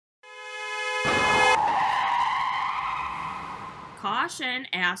Caution,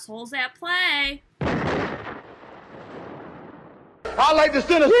 assholes at play. I'd like to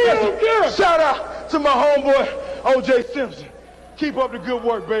send a special shout out to my homeboy, O.J. Simpson. Keep up the good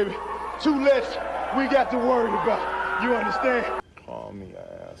work, baby. 2 less we got to worry about. You understand? Call me an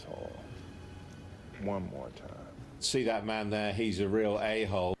asshole. One more time. See that man there? He's a real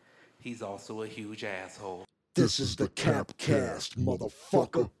a-hole. He's also a huge asshole. This is the Capcast,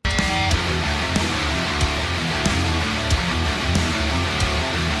 motherfucker.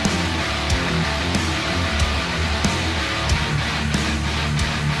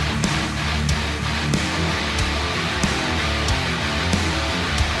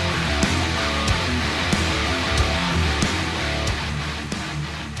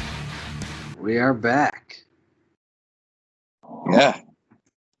 We are back. Yeah.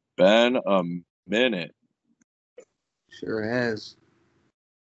 Been a minute. Sure has.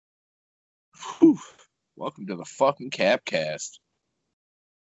 Whew. Welcome to the fucking Capcast.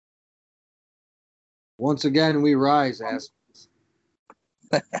 Once again, we rise, assholes.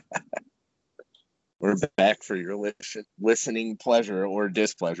 We're back for your listening pleasure or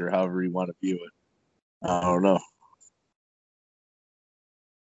displeasure, however you want to view it. I don't know.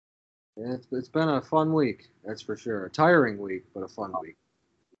 Yeah, it's been a fun week, that's for sure. A tiring week, but a fun week.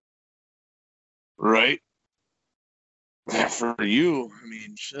 Right? Yeah, for you, I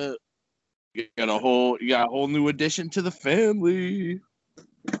mean, shit. You got a whole new addition to the family.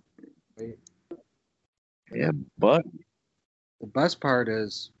 Right. Yeah, but The best part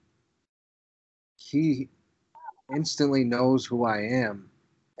is he instantly knows who I am,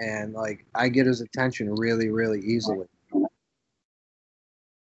 and like I get his attention really, really easily.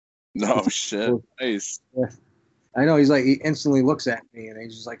 no shit. Nice. I know, he instantly looks at me and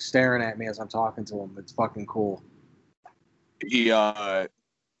he's just like staring at me as I'm talking to him. It's fucking cool. He's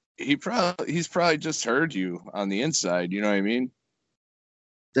probably just heard you on the inside, you know what I mean?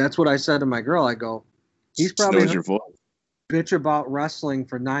 That's what I said to my girl. I go, he's probably knows your voice. bitch about wrestling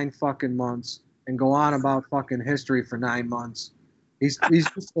for 9 fucking months and go on about fucking history for 9 months. He's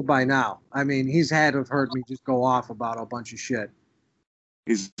used to by now. I mean, he's had to have heard me just go off about a bunch of shit.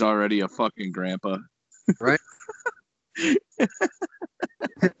 He's already a fucking grandpa. Right?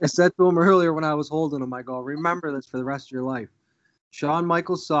 I said to him earlier when I was holding him, I go, remember this for the rest of your life. Shawn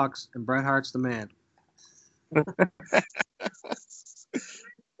Michaels sucks and Bret Hart's the man.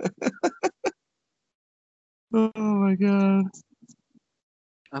 Oh my god.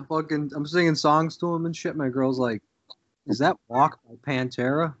 I'm singing songs to him and shit. My girl's like, is that Walk by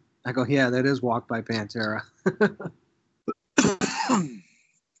Pantera? I go, yeah, that is Walk by Pantera. You're listening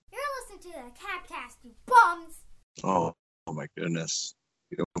to the Capcast, you bums! Oh my goodness.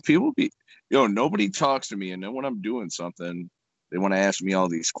 Nobody talks to me, and then when I'm doing something, they want to ask me all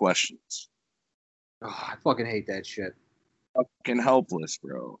these questions. Oh, I fucking hate that shit. Fucking helpless,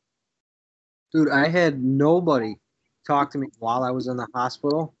 bro. Dude, I had nobody talk to me while I was in the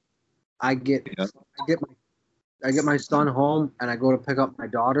hospital. I get my son home and I go to pick up my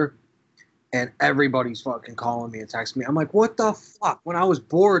daughter, and everybody's fucking calling me and texting me. I'm like, what the fuck? When I was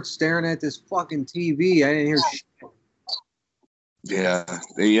bored staring at this fucking TV, I didn't hear shit. Yeah,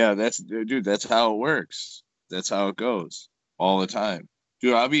 that's how it works. That's how it goes all the time.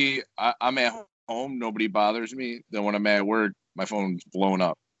 Dude, I'm at home, nobody bothers me. Then when I'm at work, my phone's blowing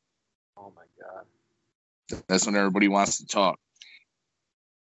up. Oh my god. That's when everybody wants to talk.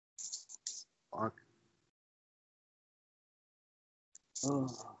 Fuck. Oh.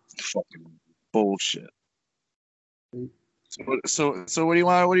 Fucking bullshit. So what do you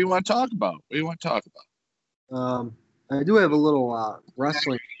want to talk about? What do you want to talk about? I do have a little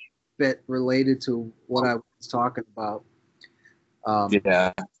wrestling bit related to what I was talking about.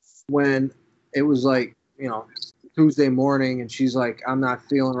 Yeah. When it was like, Tuesday morning, and she's like, I'm not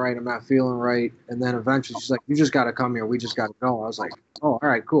feeling right. And then eventually she's like, you just got to come here. We just got to go. I was like, oh, all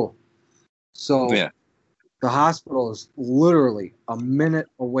right, cool. So yeah. The hospital is literally a minute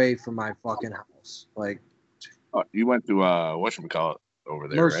away from my fucking house. Like, you went to whatchamacallit over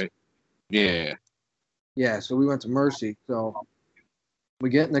there, Mercy. right? Yeah. Yeah, so we went to Mercy. So we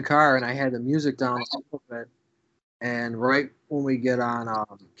get in the car, and I had the music down a little bit. And right when we get on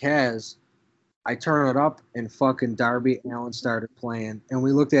Kaz, I turn it up, and fucking Darby Allin started playing. And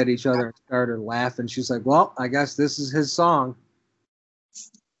we looked at each other and started laughing. She's like, well, I guess this is his song.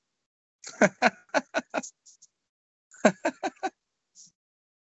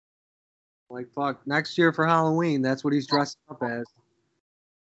 Like, fuck, next year for Halloween, that's what he's dressed up as.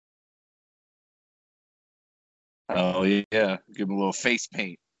 Oh, yeah. Give him a little face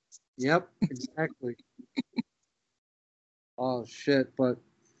paint. Yep, exactly. Oh, shit. But,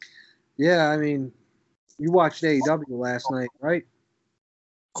 yeah, I mean, You watched AEW last night, right?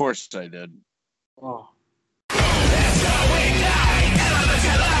 Of course I did. Oh.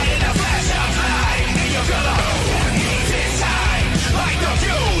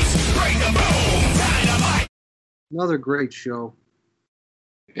 Another great show.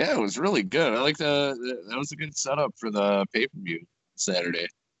 Yeah, it was really good. I like that was a good setup for the pay-per-view Saturday.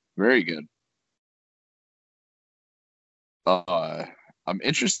 Very good. I'm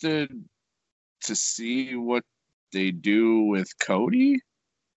interested to see what they do with Cody.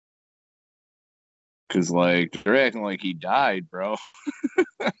 Cause like they're acting like he died, bro.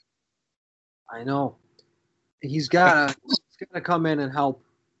 I know. He's gotta come in and help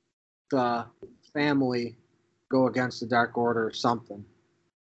the family go against the Dark Order or something.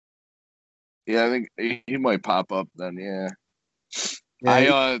 Yeah, I think he might pop up then. Yeah.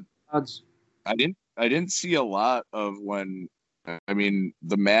 Yeah, I didn't see a lot of when. I mean,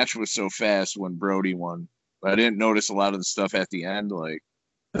 the match was so fast when Brody won. But I didn't notice a lot of the stuff at the end. Like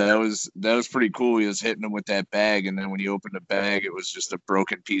that was pretty cool. He was hitting him with that bag, and then when he opened the bag, it was just the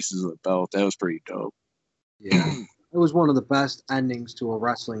broken pieces of the belt. That was pretty dope. Yeah, it was one of the best endings to a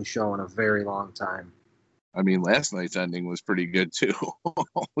wrestling show in a very long time. I mean, last night's ending was pretty good too.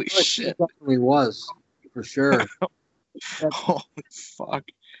 Holy shit! It definitely was, for sure. Holy fuck!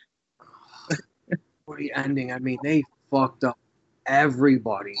 What the ending? I mean, they fucked up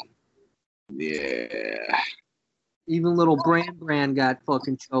everybody. Yeah. Even little Brand got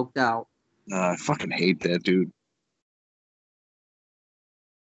fucking choked out. I fucking hate that dude.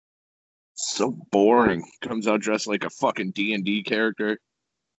 So boring. Comes out dressed like a fucking D&D character.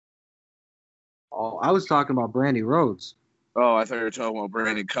 Oh, I was talking about Brandy Rhodes. Oh, I thought you were talking about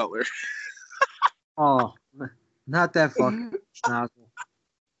Brandon Cutler. Oh, not that fucking nozzle.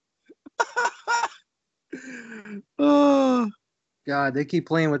 Oh. God, they keep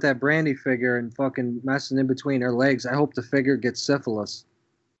playing with that Brandy figure and fucking messing in between her legs. I hope the figure gets syphilis.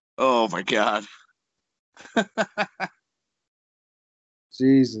 Oh my god.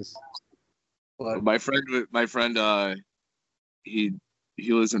 Jesus. But my friend, he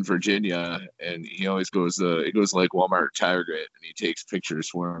lives in Virginia, and he always goes to like Walmart or Target, and he takes pictures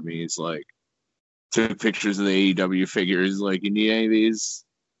for me. He's like, took pictures of the AEW figures. Like, you need any of these?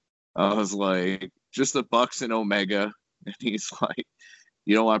 I was like, just the Bucks and Omega. And he's like,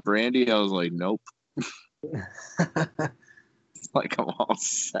 you don't want Brandy? I was like, nope. Like, I'm all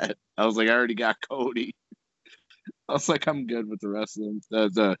set. I was like, I already got Cody. I was like, I'm good with the rest of them.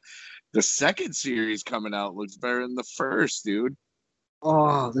 The second series coming out looks better than the first, dude.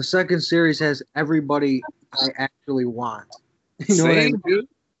 Oh, the second series has everybody I actually want. You know what I mean? Dude.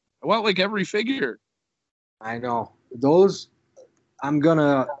 I want like every figure. I know. Those, I'm going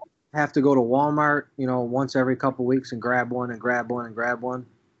to have to go to Walmart, once every couple weeks and grab one and grab one and grab one.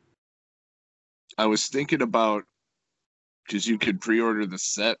 I was thinking about, because you could pre-order the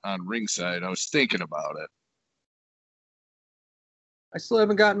set on Ringside. I was thinking about it. I still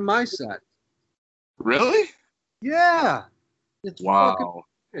haven't gotten my set. Really? Yeah. It's wow. Fucking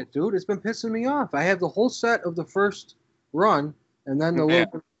shit, dude. It's been pissing me off. I have the whole set of the first run, and then the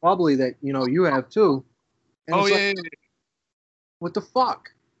little bubbly that, you have too. And oh, yeah. What the fuck?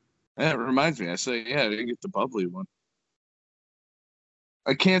 That reminds me. I didn't get the bubbly one.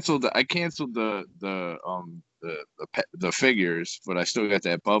 I canceled the figures, but I still got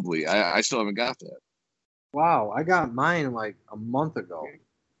that bubbly. I still haven't got that. Wow, I got mine like a month ago.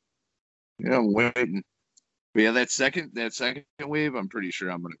 Yeah, I'm waiting. But yeah, that second wave, I'm pretty sure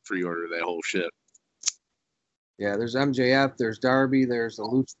I'm gonna pre-order that whole shit. Yeah, there's MJF, there's Darby, there's the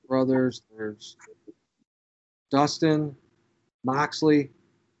Lucha Brothers, there's Dustin, Moxley.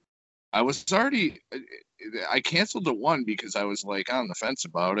 I canceled the one because I was like on the fence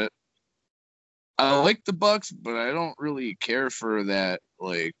about it. I like the Bucks, but I don't really care for that,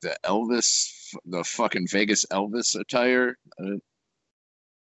 like the Elvis, the fucking Vegas Elvis attire.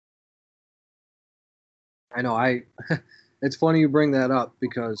 I know. It's funny you bring that up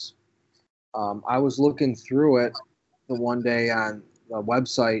because I was looking through it the one day on the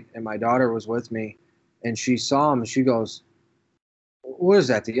website, and my daughter was with me, and she saw him, and she goes, "What is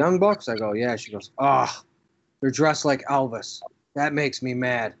that, the Young Bucks?" I go, "Yeah." She goes, "Ah, they're dressed like Elvis. That makes me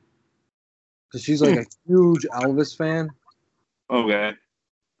mad." Because she's like a huge Elvis fan. Okay.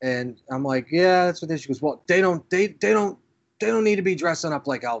 And I'm like, "Yeah, that's what they." She goes, "Well, they don't need to be dressing up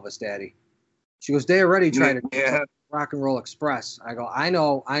like Elvis, Daddy." She goes, "They already tried to Rock and Roll Express." I go, I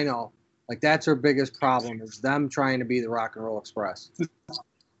know. Like, that's her biggest problem is them trying to be the Rock and Roll Express.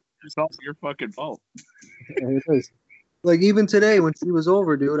 It's all your fucking fault. It is. Like, even today when she was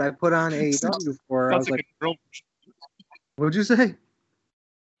over, dude, I put on AEW for her. I was like, "What'd you say?"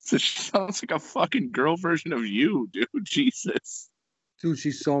 So she sounds like a fucking girl version of you, dude. Jesus. Dude,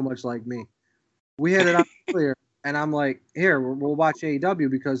 she's so much like me. We had it on earlier, and I'm like, here, we'll watch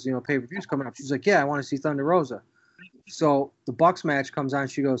AEW because, you know, pay-per-view's coming up. She's like, yeah, I want to see Thunder Rosa. So the Bucks match comes on.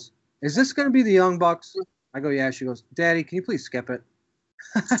 She goes, is this going to be the Young Bucks? I go, yeah. She goes, Daddy, can you please skip it?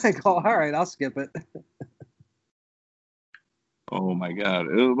 I go, all right, I'll skip it. Oh, my God.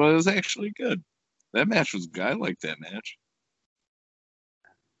 It was actually good. That match was good. I liked that match.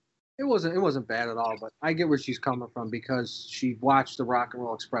 It wasn't bad at all, but I get where she's coming from because she watched the Rock and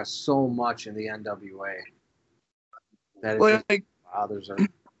Roll Express so much in the NWA that it just bothers her.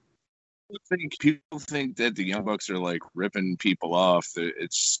 People think that the Young Bucks are like ripping people off.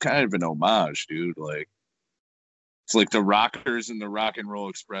 It's kind of an homage, dude. Like it's like the Rockers and the Rock and Roll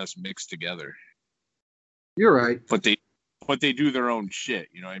Express mixed together. You're right, but they do their own shit.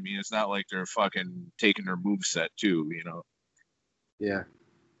 You know what I mean? It's not like they're fucking taking their moveset too. You know? Yeah.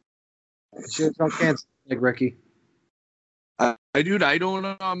 Shit, I can't like Ricky. I don't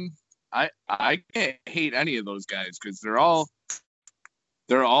I can't hate any of those guys because they're all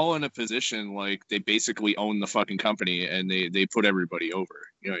in a position like they basically own the fucking company and they put everybody over.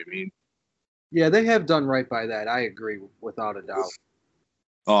 You know what I mean? Yeah, they have done right by that. I agree without a doubt.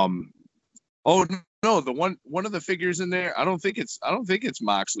 Oh no, the one of the figures in there, I don't think it's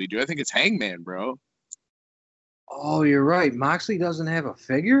Moxley, dude. I think it's Hangman, bro. Oh, you're right. Moxley doesn't have a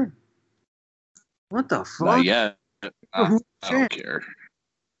figure? What the fuck? Not yet. I don't care.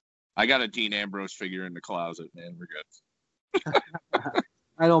 I got a Dean Ambrose figure in the closet, man. We're good.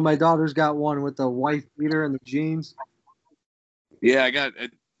 I know my daughter's got one with the wife beater and the jeans. Yeah, I got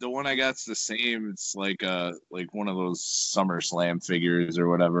the one I got's the same. It's like one of those SummerSlam figures or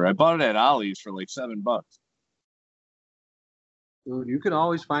whatever. I bought it at Ollie's for like $7. Dude, you can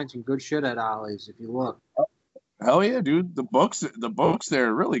always find some good shit at Ollie's if you look. Hell yeah, dude. The books there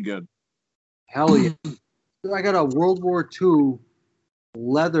are really good. Hell yeah. I got a World War II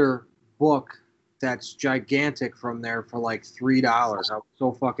leather book that's gigantic from there for like $3. I was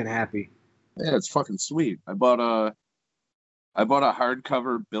so fucking happy. Yeah, it's fucking sweet. I bought a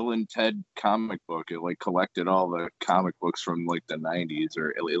hardcover Bill and Ted comic book. It like collected all the comic books from like the 90s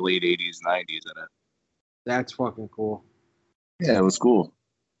or late 80s, 90s in it. That's fucking cool. Yeah, it was cool.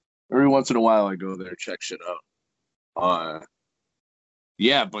 Every once in a while I go there, check shit out.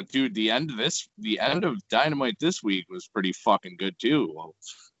 Yeah, but dude, the end of Dynamite this week was pretty fucking good too. Well,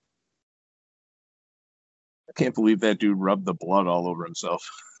 I can't believe that dude rubbed the blood all over himself.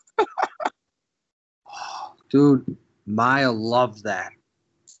 Dude, Maya loved that.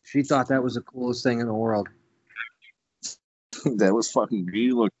 She thought that was the coolest thing in the world. That was fucking,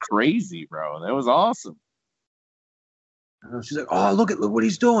 you look crazy, bro. That was awesome. She's like, oh, look what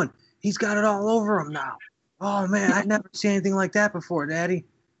he's doing. He's got it all over him now. Oh, man, I've never seen anything like that before, Daddy.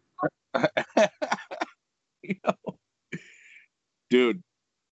 Dude.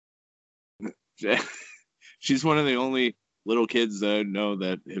 She's one of the only little kids that I know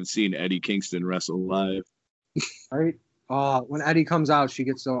that have seen Eddie Kingston wrestle live. Right? Oh, when Eddie comes out, she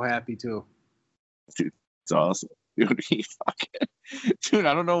gets so happy, too. Dude, it's awesome. Dude, dude,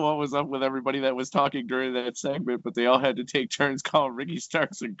 I don't know what was up with everybody that was talking during that segment, but they all had to take turns calling Ricky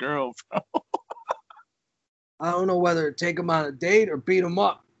Starks a girl, bro. I don't know whether to take him on a date or beat him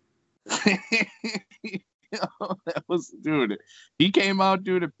up. That was, dude. He came out,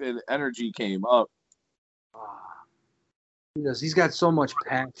 dude. The energy came up. He's got so much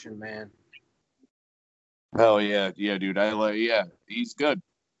passion, man. Hell yeah, dude. Yeah, he's good.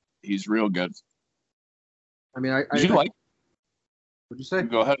 He's real good. I mean, Did you like? What'd you say?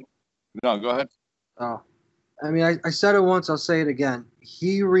 Go ahead. No, go ahead. Oh, I mean, I said it once. I'll say it again.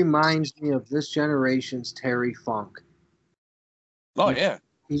 He reminds me of this generation's Terry Funk. Oh yeah.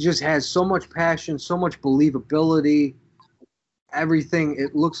 He just has so much passion, so much believability. Everything.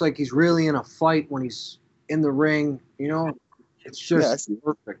 It looks like he's really in a fight when he's in the ring. You know, it's just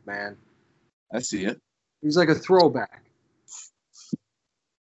perfect, man. I see it. He's like a throwback.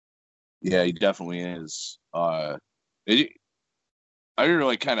 Yeah, he definitely is. I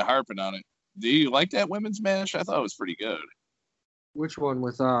really kind of harping on it. Do you like that women's match? I thought it was pretty good. Which one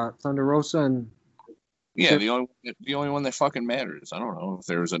with Thunder Rosa and? Yeah, the only one that fucking matters. I don't know if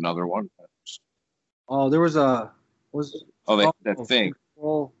there was another one. Oh, there was that thing.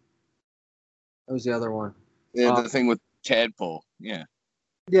 That was the other one. Yeah, the thing with Tadpole. Yeah.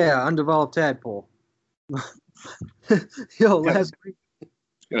 Yeah, undeveloped Tadpole. Yo, last week.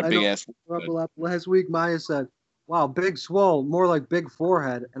 Got a big ass. Last week, Maya said, "Wow, big swole, more like big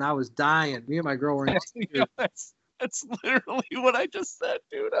forehead," and I was dying. Me and my girl were in tears. That's literally what I just said,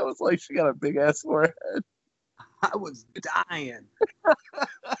 dude. I was like, she got a big ass forehead. I was dying.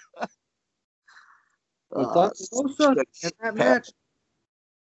 Thunder Rosa in that match.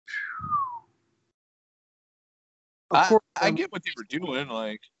 Of course, I get what they were doing.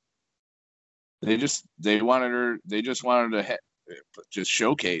 Like, they just wanted to just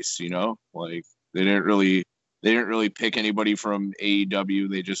showcase, you know, like they didn't really pick anybody from AEW.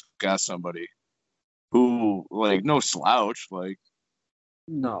 They just got somebody who, like, no slouch. Like,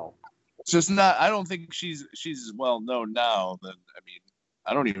 no, it's just not. I don't think she's as well known now. Than, I mean,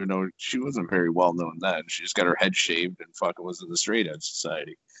 I don't even know. She wasn't very well known then. She just got her head shaved and fucking was in the Straight Edge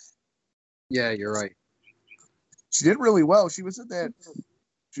Society. yeah, you're right. She did really well. She was in that.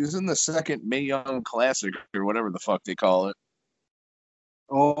 She was in the second Mae Young Classic or whatever the fuck they call it.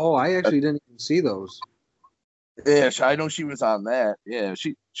 Oh, I actually didn't even see those. Yeah, I know she was on that. Yeah,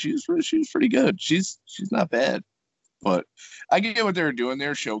 she was pretty good. She's not bad. But I get what they were doing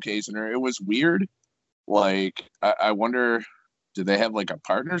there, showcasing her. It was weird. Like, I wonder, do they have like a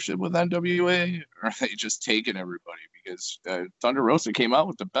partnership with NWA, or are they just taking everybody? Because Thunder Rosa came out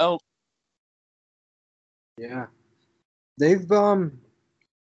with the belt. Yeah, they've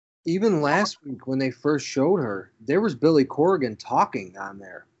even last week when they first showed her, there was Billy Corgan talking on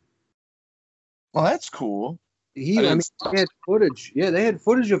there. Well, that's cool. They had footage. Yeah, they had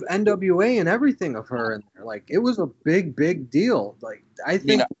footage of NWA and everything of her in there. Like, it was a big deal. Like, I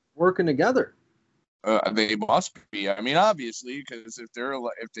think working together. They must be. I mean, obviously, because if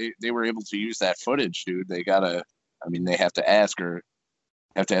they were able to use that footage, dude, they gotta. I mean, they have to ask her.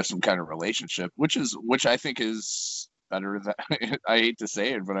 Have to have some kind of relationship, which I think is better than. I hate to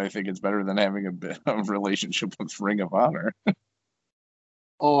say it, but I think it's better than having a bit of relationship with Ring of Honor.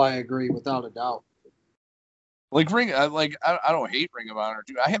 Oh, I agree, without a doubt. Like I don't hate Ring of Honor,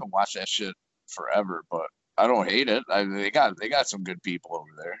 dude. I haven't watched that shit forever, but I don't hate it. They got some good people over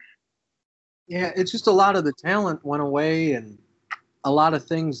there. Yeah, it's just a lot of the talent went away, and a lot of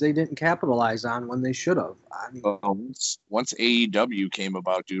things they didn't capitalize on when they should have. I mean, once AEW came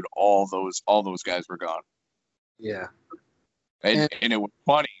about, dude, all those guys were gone. Yeah, and it was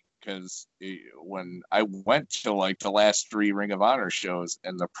funny because when I went to like the last 3 Ring of Honor shows,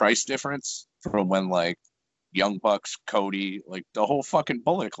 and the price difference from when like Young Bucks, Cody, like the whole fucking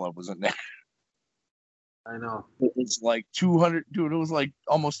Bullet Club was in there. I know. It was like $200, dude. It was like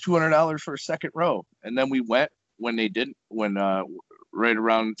almost $200 for a second row. And then we went when right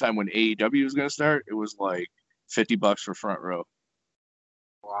around the time when AEW was gonna start, it was like $50 for front row.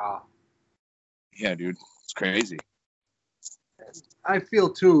 Wow. Yeah, dude, it's crazy. I feel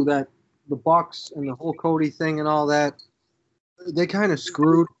too that the Bucks and the whole Cody thing and all that, they kind of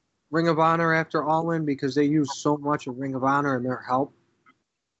screwed Ring of Honor after All In because they used so much of Ring of Honor and their help.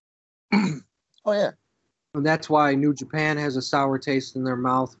 Oh yeah. And that's why New Japan has a sour taste in their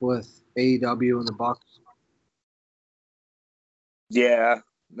mouth with AEW and the Bucks. Yeah,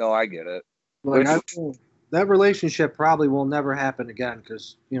 no, I get it. Like, that relationship probably will never happen again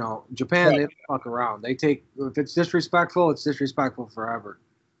because, you know, Japan, they don't fuck around. They take, if it's disrespectful, it's disrespectful forever.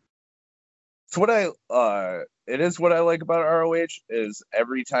 It's it is what I like about ROH is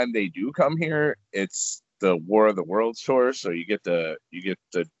every time they do come here, it's the War of the Worlds tour, so you get the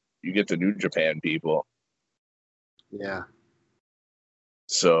New Japan people. Yeah.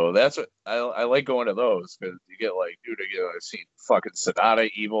 So that's what I like going to those because you get like, dude, I've seen fucking Sonata,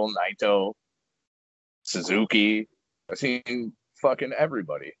 Evil, Naito, Suzuki. I've seen fucking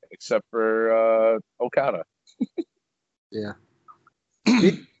everybody except for Okada. Yeah.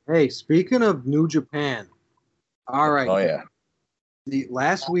 Hey, speaking of New Japan, all right. Oh yeah. The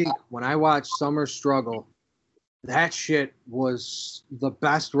last week when I watched Summer Struggle, that shit was the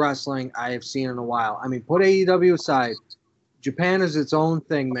best wrestling I have seen in a while. I mean, put AEW aside, Japan is its own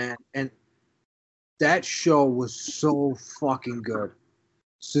thing, man, and that show was so fucking good.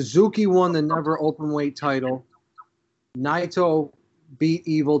 Suzuki won the never openweight title. Naito beat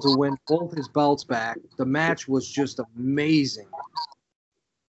Evil to win both his belts back. The match was just amazing.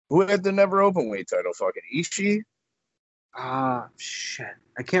 Who had the never openweight title? Fucking Ishii? Shit.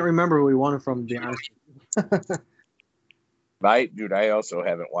 I can't remember who he won it from, to be honest. Dude, I also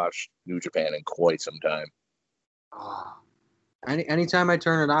haven't watched New Japan in quite some time. Anytime I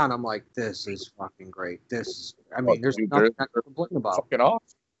turn it on, I'm like, this is fucking great. This is, I mean, there's nothing I can complain about. Fucking awesome.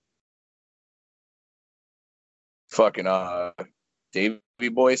 Fucking Davey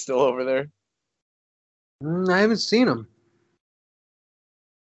Boy still over there? I haven't seen him.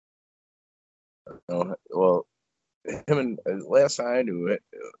 No, well, him and last time I knew it,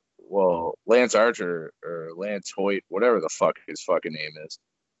 well, Lance Archer or Lance Hoyt, whatever the fuck his fucking name is.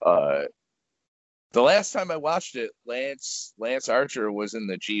 The last time I watched it, Lance Archer was in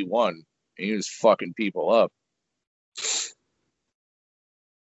the G1 and he was fucking people up.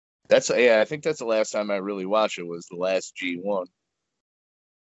 I think that's the last time I really watched it was the last G1.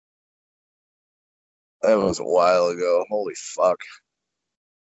 That was a while ago. Holy fuck.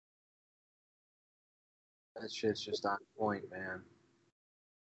 That shit's just on point, man.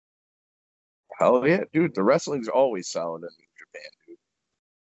 Hell yeah, dude. The wrestling's always solid in Japan, dude.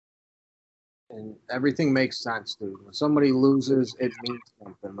 And everything makes sense, dude. When somebody loses, it means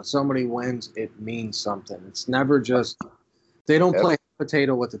something. When somebody wins, it means something. It's never just they don't play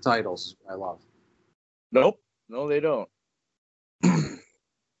potato with the titles. I love. Nope. No, they don't.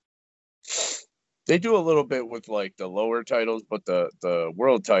 They do a little bit with like the lower titles, but the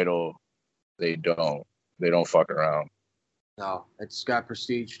world title, they don't. They don't fuck around. No, it's got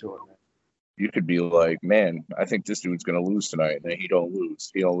prestige to it, man. You could be like, man, I think this dude's gonna lose tonight, and then he don't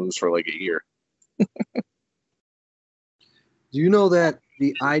lose. He don't lose for like a year. Do you know that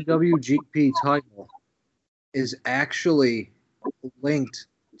the IWGP title is actually linked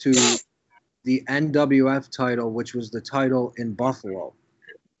to the NWF title, which was the title in Buffalo?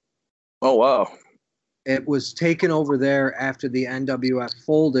 Oh, wow. It was taken over there after the NWF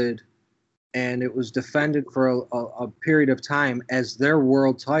folded, and it was defended for a period of time as their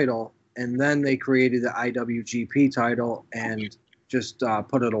world title, and then they created the IWGP title and just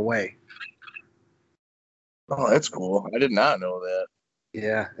put it away. Oh, that's cool. I did not know that.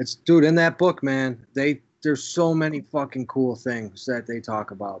 Yeah, it's dude in that book, man. There's so many fucking cool things that they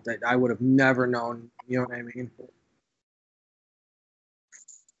talk about that I would have never known. You know what I mean?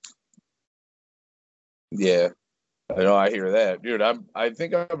 Yeah, I know. I hear that, dude. I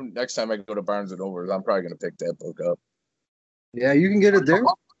think next time I go to Barnes and Noble, I'm probably gonna pick that book up. Yeah, you can get it there.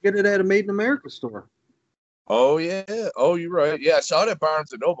 Get it at a Made in America store. Oh yeah. Oh, you're right. Yeah, I saw it at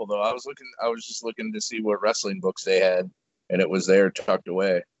Barnes and Noble though. I was just looking to see what wrestling books they had, and it was there tucked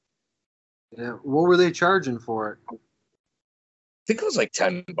away. Yeah, what were they charging for it? I think it was like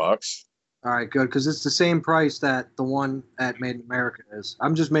 $10. All right, good, because it's the same price that the one at Made in America is.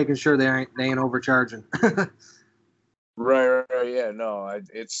 I'm just making sure they ain't overcharging. Right. Yeah, no,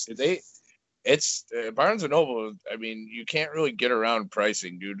 it's Barnes and Noble. I mean, you can't really get around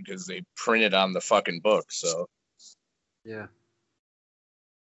pricing, dude, because they print it on the fucking book. So yeah,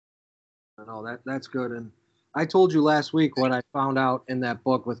 I know that's good. And I told you last week what I found out in that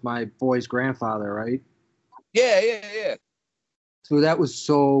book with my boy's grandfather, right? Yeah. So that was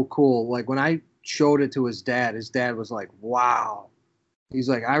so cool. Like when I showed it to his dad was like, wow. He's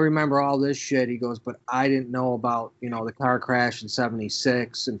like, I remember all this shit. He goes, but I didn't know about, the car crash in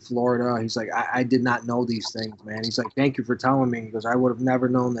 76 in Florida. He's like, I did not know these things, man. He's like, thank you for telling me. He goes, I would have never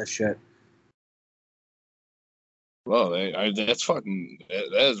known this shit. Well, that's fucking,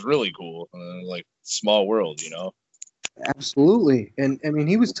 that is really cool. Like small world, Absolutely. And I mean,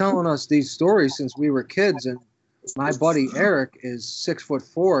 he was telling us these stories since we were kids. And my buddy Eric is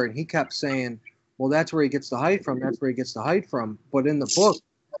 6'4", and he kept saying, well, that's where he gets the height from. That's where he gets the height from. But in the book,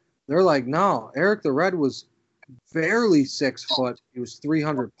 they're like, no, Eric the Red was barely 6 foot. He was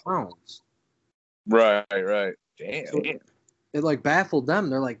 300 pounds. Right. Damn. So it like baffled them.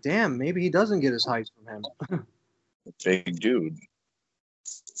 They're like, damn, maybe he doesn't get his height from him. Big dude.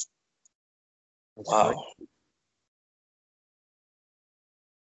 Wow. Great.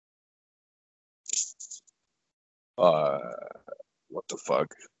 What the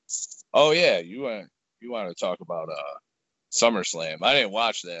fuck? Oh yeah, you want to talk about SummerSlam? I didn't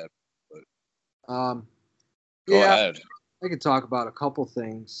watch that, but go ahead. I could talk about a couple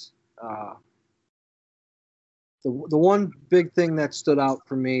things. The one big thing that stood out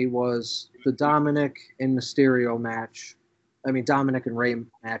for me was the Dominic and Mysterio match. I mean, Dominic and Rey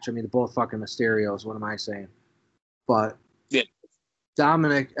match. I mean, they're both fucking Mysterios. What am I saying? But yeah.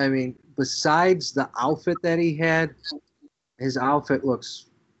 Dominic, I mean, besides the outfit that he had, his outfit looks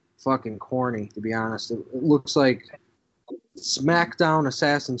fucking corny, to be honest. It looks like SmackDown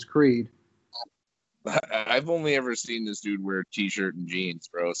Assassin's Creed. I've only ever seen this dude wear a t-shirt and jeans,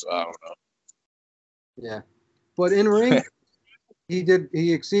 bro, so I don't know. Yeah. But in ring,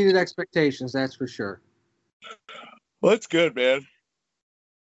 he exceeded expectations, that's for sure. Well, that's good, man.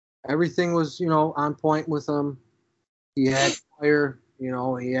 Everything was, on point with him. He had fire,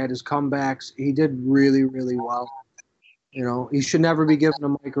 he had his comebacks. He did really, really well. He should never be given a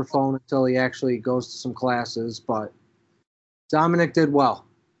microphone until he actually goes to some classes, but Dominic did well.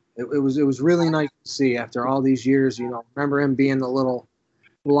 It was really nice to see after all these years. Remember him being the little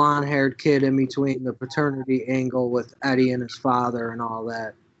blonde-haired kid in between the paternity angle with Eddie and his father and all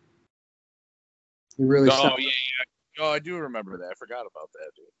that. He really. Oh yeah. Oh, I do remember that. I forgot about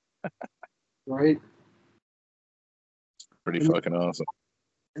that, dude. Right. Pretty fucking awesome.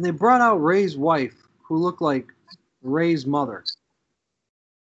 And they brought out Ray's wife, who looked like Ray's mother.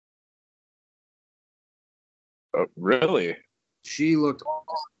 Really? She looked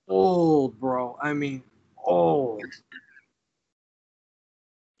old, bro. I mean, old.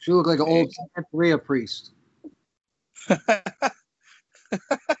 She looked like an old Santeria priest.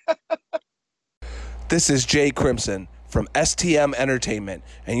 This is Jay Crimson from STM Entertainment,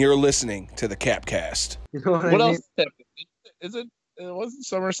 and you're listening to the Capcast. You know what I What mean? else happened? Is it wasn't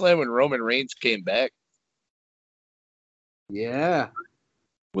SummerSlam when Roman Reigns came back Yeah.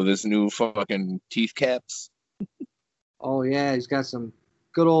 with his new fucking teeth caps? Oh, yeah. He's got some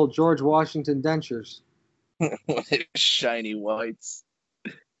good old George Washington dentures. With his shiny whites.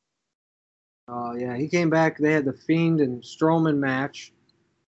 Oh, yeah. He came back. They had the Fiend and Strowman match.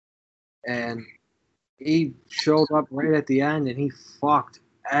 And he showed up right at the end, and he fucked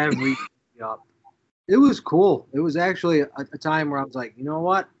everybody up. It was cool. It was actually a time where I was like, you know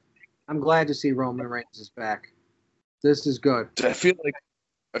what? I'm glad to see Roman Reigns is back. This is good. I feel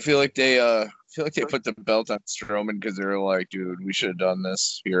like they put the belt on Strowman because they were like, dude, we should have done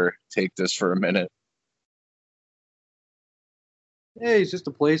this. Here, take this for a minute. Hey, he's just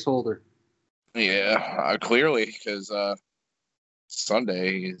a placeholder. Yeah, clearly, because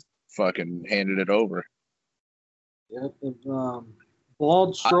Sunday he fucking handed it over. Yep.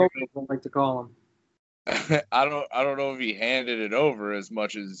 Bald Strowman, I like to call him. I don't know if he handed it over as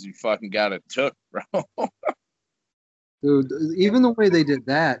much as he fucking got it took, bro. Dude, even the way they did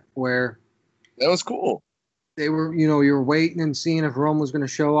that, where That was cool. they were, you were waiting and seeing if Rome was going to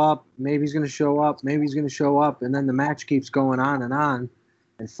show up. Maybe he's going to show up. Maybe he's going to show up. And then the match keeps going on.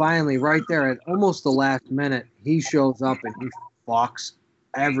 And finally, right there at almost the last minute, he shows up and he fucks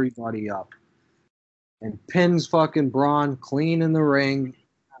everybody up. And pins fucking Braun clean in the ring.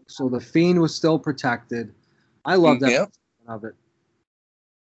 So the Fiend was still protected. I love that Yeah. of it.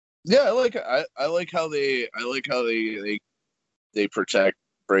 Yeah, I like how they protect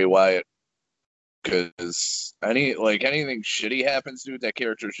Bray Wyatt, because anything shitty happens to it, that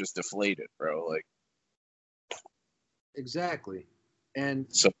character's just deflated, bro. Like, Exactly. And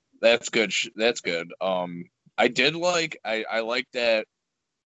so that's good. That's good. I did I like that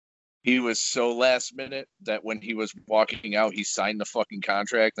he was so last minute that when he was walking out, he signed the fucking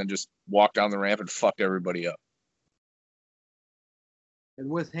contract and just walked down the ramp and fucked everybody up. And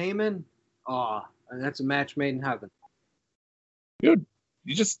with Heyman, that's a match made in heaven. Dude,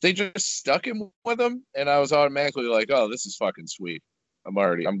 they just stuck him with him, and I was automatically like, oh, this is fucking sweet. I'm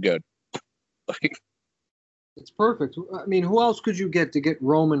good. Like, It's perfect. I mean, who else could you get to get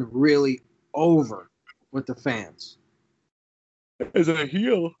Roman really over with the fans? as a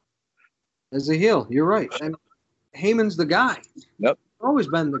heel. As a heel, you're right. And Heyman's the guy. Yep. Always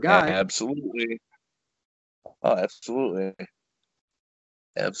been the guy. Absolutely. Oh, absolutely.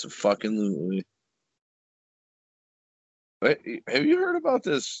 Absolutely. But have you heard about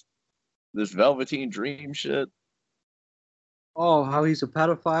this Velveteen Dream shit? Oh, how he's a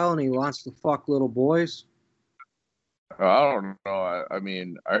pedophile and he wants to fuck little boys. I don't know. I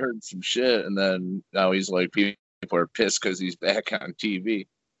mean, I heard some shit, and then now he's like, people are pissed because he's back on TV.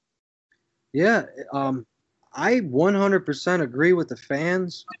 Yeah, I 100% agree with the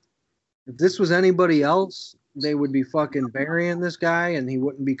fans. If this was anybody else, they would be fucking burying this guy and he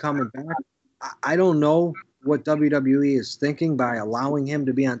wouldn't be coming back. I don't know what WWE is thinking by allowing him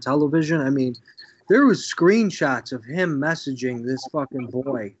to be on television. I mean, there was screenshots of him messaging this fucking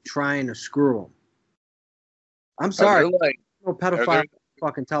boy trying to screw him. I'm sorry, no pedophile on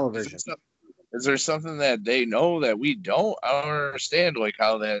fucking television. Is there something that they know that we don't? I don't understand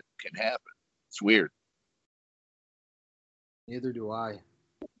how that can happen. It's weird. Neither do I.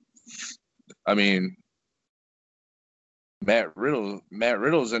 I mean, Matt Riddle's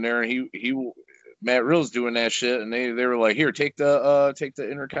in there, and Matt Riddle's doing that shit, and they were like, here, take the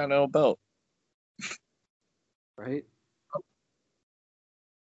Intercontinental belt. Right?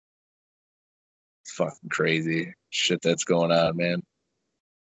 It's fucking crazy shit that's going on, man.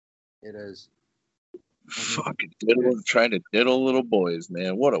 It is. Fucking trying to diddle little boys,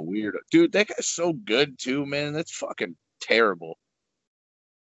 man. What a weirdo. Dude, that guy's so good too, man. That's fucking terrible.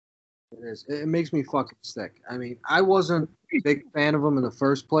 It is. It makes me fucking sick. I mean, I wasn't a big fan of him in the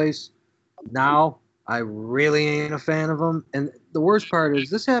first place. Now, I really ain't a fan of him. And the worst part is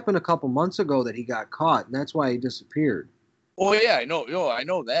this happened a couple months ago that he got caught, and that's why he disappeared. Oh, yeah, I know. I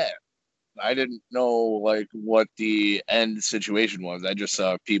know that. I didn't know what the end situation was. I just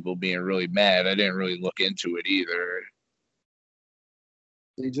saw people being really mad. I didn't really look into it either.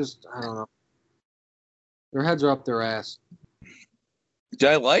 They just, I don't know. Their heads are up their ass.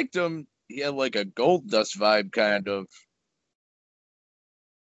 I liked him. He had a Gold Dust vibe, kind of.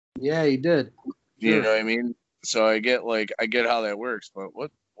 Yeah, he did. You Sure. know what I mean? So I get how that works, but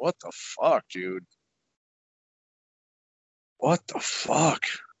what the fuck, dude? What the fuck?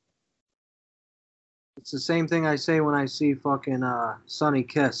 It's the same thing I say when I see fucking Sonny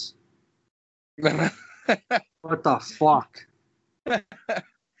Kiss. What the fuck? I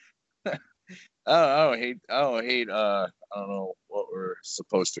don't hate I don't know what we're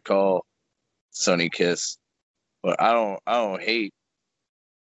supposed to call Sonny Kiss, but I don't hate.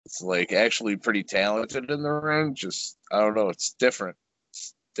 It's like actually pretty talented in the ring. Just I don't know, it's different.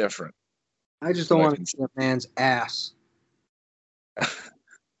 It's different. I just don't want to see that man's ass.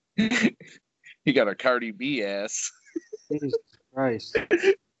 He got a Cardi B ass. Jesus Christ.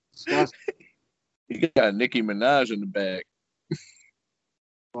 Disgusting. He got Nicki Minaj in the back.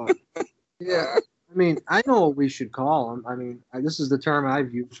 But, yeah, I mean, I know what we should call them. I mean, this is the term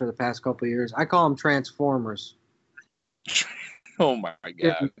I've used for the past couple of years. I call them Transformers. Oh my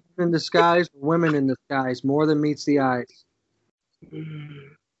god! Men in disguise, women in disguise, more than meets the eyes.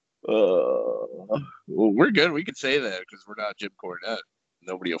 Well, we're good. We can say that because we're not Jim Cornette.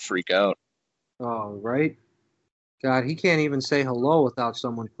 Nobody will freak out. Oh, right? God, he can't even say hello without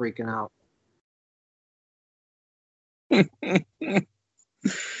someone freaking out.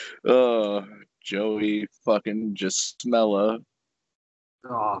 Oh, Joey fucking Jasmella.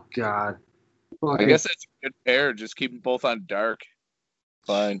 Oh, God. I guess that's a good pair. Just keep them both on dark.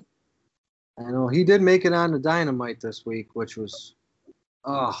 Fine. I know. He did make it on the Dynamite this week, which was...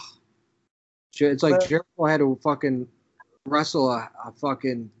 Oh. It's like Jericho had to fucking wrestle a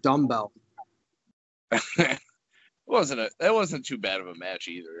fucking dumbbell. That wasn't too bad of a match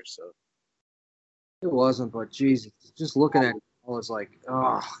either, so... It wasn't, but Jesus, just looking at it, I was like,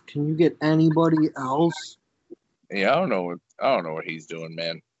 oh, can you get anybody else? Yeah, I don't know what he's doing,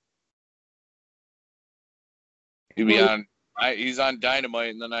 man. He's on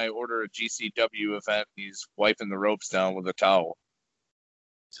Dynamite, and then I order a GCW event. He's wiping the ropes down with a towel.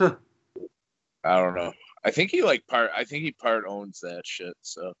 Huh. I don't know. I think he part owns that shit.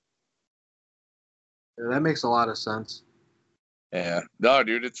 So Yeah, that makes a lot of sense. yeah, no,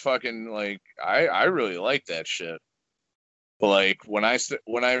 dude, it's fucking like I really like that shit. But like when I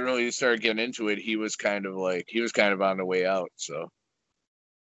really started getting into it, he was kind of on the way out. So.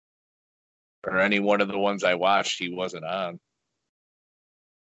 Or any one of the ones I watched, he wasn't on.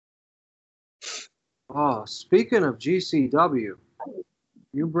 Oh, speaking of GCW,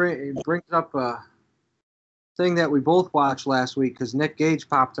 it brings up a thing that we both watched last week because Nick Gage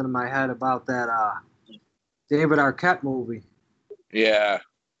popped into my head about that David Arquette movie. Yeah,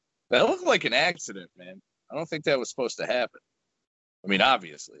 that looked like an accident, man. I don't think that was supposed to happen. I mean,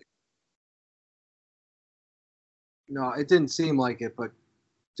 obviously. No, it didn't seem like it, but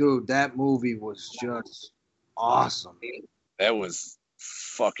dude, that movie was just awesome. That was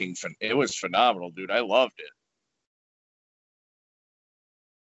it was phenomenal, dude. I loved it.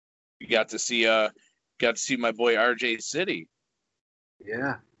 You got to see my boy RJ City.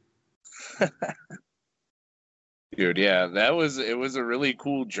 Yeah. Dude, yeah, it was a really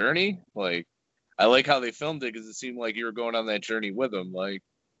cool journey. Like, I like how they filmed it because it seemed like you were going on that journey with him. Like,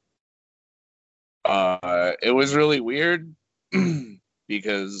 it was really weird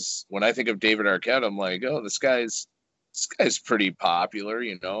because when I think of David Arquette, I'm like, oh, this guy's pretty popular,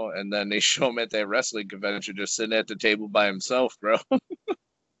 you know. And then they show him at that wrestling convention just sitting at the table by himself, bro.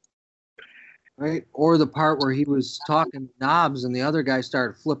 Right? Or the part where he was talking knobs and the other guy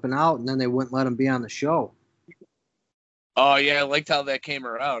started flipping out and then they wouldn't let him be on the show. Oh, yeah, I liked how that came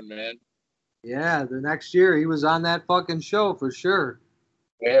around, man. Yeah, the next year he was on that fucking show for sure.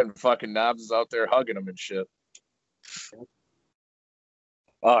 And fucking Knobs is out there hugging him and shit.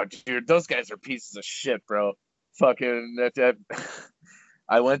 Oh, dude, those guys are pieces of shit, bro. Fucking that.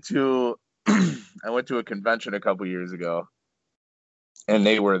 I went to a convention a couple years ago, and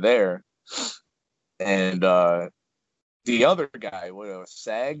they were there, and the other guy,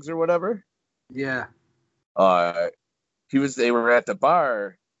 Sags or whatever. Yeah. They were at the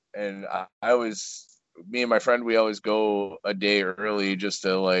bar, and me and my friend, we always go a day early just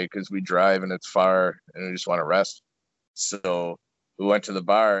to because we drive and it's far and we just want to rest. So we went to the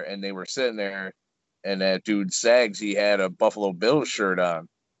bar and they were sitting there, and that dude Sags, he had a Buffalo Bills shirt on.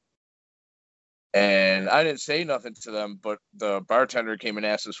 And I didn't say nothing to them, but the bartender came and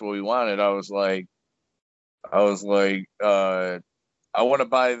asked us what we wanted. I was like, I want to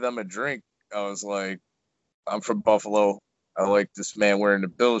buy them a drink. I was like, I'm from Buffalo. I like this man wearing the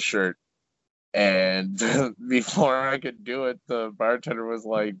Bills shirt. And before I could do it, the bartender was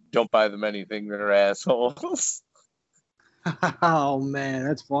like, don't buy them anything. They're assholes. Oh, man,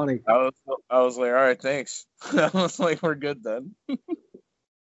 that's funny. I was like, all right, thanks. I was like, we're good then.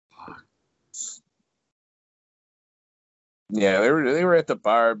 Yeah, they were at the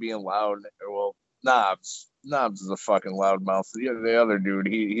bar being loud. Well, Knobs Knobs is a fucking loudmouth. The other dude,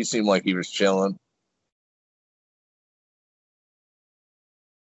 he seemed like he was chilling.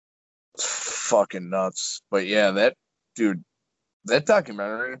 Fucking nuts. But yeah, that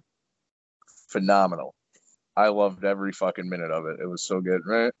documentary, phenomenal. I loved every fucking minute of it. It was so good,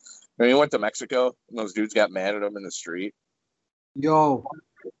 right? When he went to Mexico and those dudes got mad at him in the street. Yo,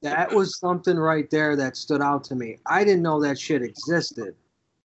 that was something right there that stood out to me. I didn't know that shit existed.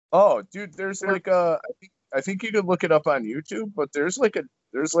 Oh, dude, there's like I think you could look it up on YouTube, but there's like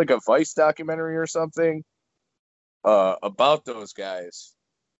a Vice documentary or something about those guys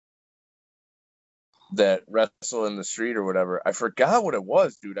that wrestle in the street or whatever. I forgot what it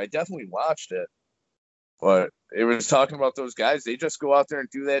was, dude. I definitely watched it. But it was talking about those guys. They just go out there and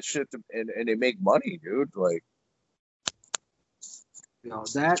do that shit and they make money, dude. Like, You know,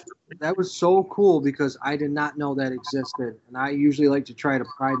 that was so cool because I did not know that existed. And I usually like to try to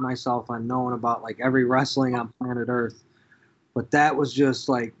pride myself on knowing about like every wrestling on planet Earth. But that was just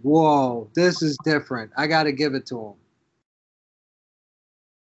like, whoa, this is different. I got to give it to him.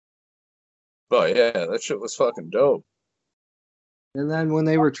 oh yeah, that shit was fucking dope. And then when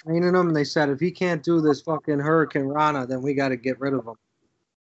they were training him, they said, if he can't do this fucking Hurricane Rana, then we got to get rid of him.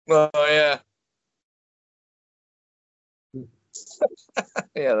 Oh yeah.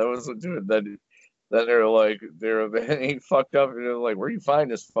 Yeah, that was a dude. Then they're like, he fucked up, and they're like, where do you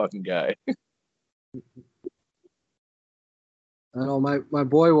find this fucking guy? I know my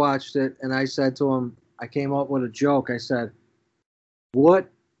boy watched it, and I said to him, I came up with a joke. I said, what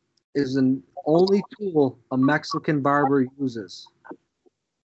is the only tool a Mexican barber uses?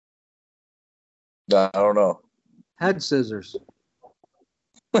 I don't know. Head scissors.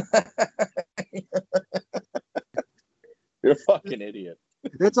 You're a fucking idiot.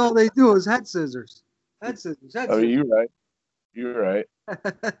 That's all they do is head scissors. Head scissors. Head Oh, scissors. you're right. You're right.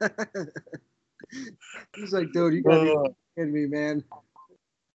 He's like, dude, you gotta be kidding me, man.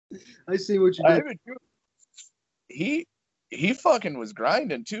 I see what you did. He fucking was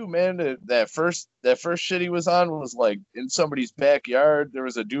grinding too, man. That first shit he was on was like in somebody's backyard. There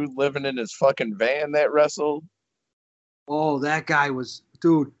was a dude living in his fucking van that wrestled. Oh, that guy was,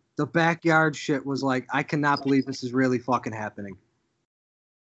 dude. The backyard shit was like, I cannot believe this is really fucking happening.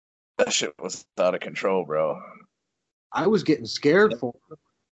 That shit was out of control, bro. I was getting scared for him.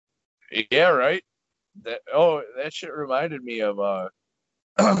 Yeah, right. That shit reminded me of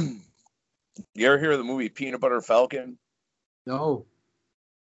you ever hear of the movie Peanut Butter Falcon? No.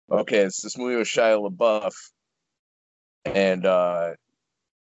 Okay, it's this movie with Shia LaBeouf, and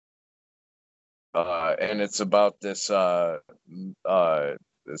it's about this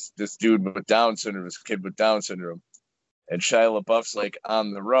this dude with Down syndrome, this kid with Down syndrome, and Shia LaBeouf's like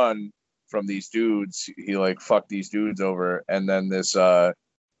on the run from these dudes. He like fucked these dudes over, and then this Down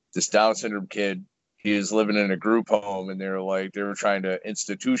syndrome kid, he is living in a group home, and they were trying to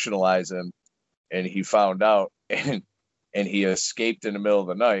institutionalize him, and he found out, and he escaped in the middle of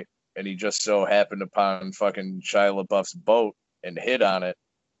the night, and he just so happened upon fucking Shia LaBeouf's boat and hid on it,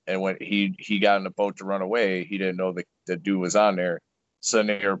 and when he got in the boat to run away, he didn't know the dude was on there, so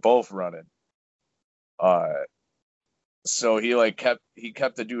they were both running. So he kept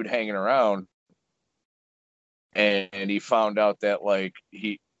the dude hanging around, and he found out that like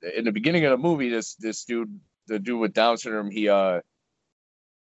in the beginning of the movie, this dude, the dude with Down syndrome, he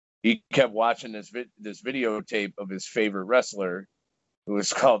kept watching this videotape of his favorite wrestler, who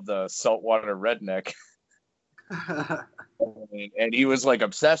was called the Saltwater Redneck, and he was like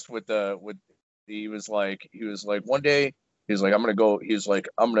obsessed with he was like one day he's like, I'm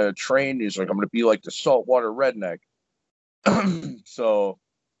gonna train. He's like, I'm gonna be like the Saltwater Redneck. So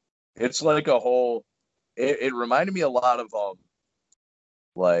it's like a whole. It reminded me a lot of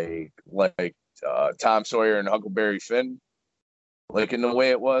Tom Sawyer and Huckleberry Finn, like in the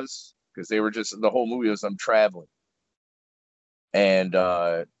way it was, because they were just, the whole movie was them traveling, and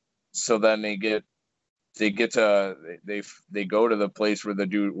so then they go to the place where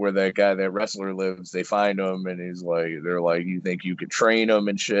that wrestler lives. They find him, and they're like, you think you could train him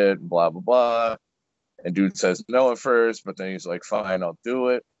and shit, and blah blah blah. And dude says no at first, but then he's like, fine, I'll do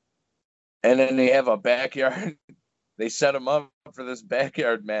it. And then they have a backyard. They set him up for this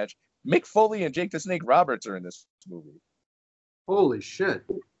backyard match. Mick Foley and Jake the Snake Roberts are in this movie. Holy shit.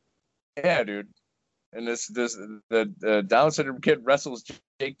 Yeah, dude. And the Down syndrome kid wrestles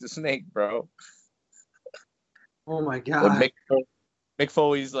Jake the Snake, bro. Oh my god. Mick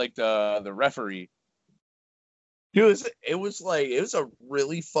Foley's like the referee. Dude, it was a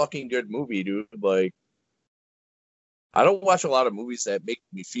really fucking good movie, dude. Like, I don't watch a lot of movies that make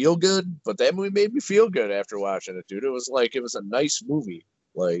me feel good, but that movie made me feel good after watching it, dude. It was a nice movie.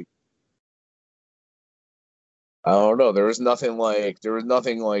 Like, I don't know. There was nothing like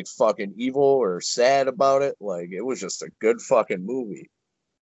fucking evil or sad about it. Like it was just a good fucking movie.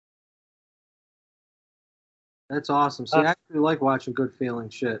 That's awesome. See, I actually like watching good feeling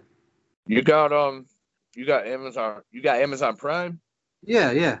shit. You got Amazon Prime?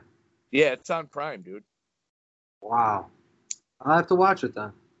 Yeah, yeah. Yeah, it's on Prime, dude. Wow. I'll have to watch it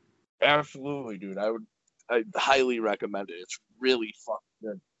then. Absolutely, dude. I highly recommend it. It's really fucking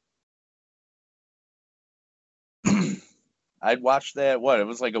good. I'd watch that. It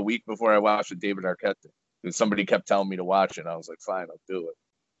was like a week before I watched the David Arquette thing. Because somebody kept telling me to watch it, and I was like, fine, I'll do it.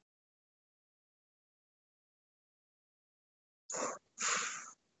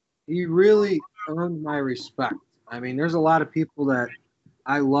 He really earned my respect. I mean, there's a lot of people that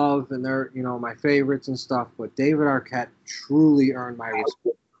I love and they're, my favorites and stuff, but David Arquette truly earned my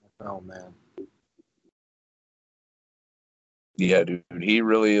respect. Oh, man. Yeah, dude. He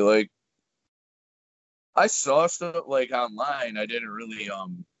really, like, I saw stuff like online. I didn't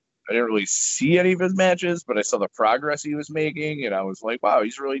really see any of his matches, but I saw the progress he was making, and I was like, wow,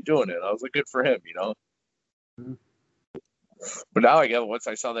 he's really doing it. I was like, good for him, Mm-hmm. But now once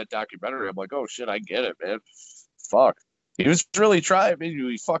I saw that documentary, I'm like, oh shit, I get it, man. Fuck. He was really trying.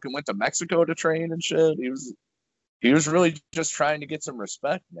 He fucking went to Mexico to train and shit. He was really just trying to get some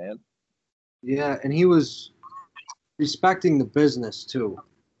respect, man. Yeah, and he was respecting the business too,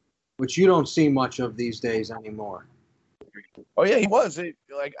 which you don't see much of these days anymore. Oh yeah, he was.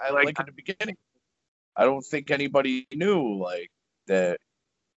 Like in the beginning, I don't think anybody knew like that.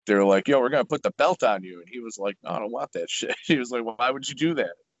 They're like, yo, we're gonna put the belt on you, and he was like, no, I don't want that shit. He was like, well, why would you do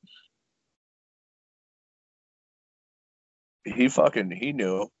that? He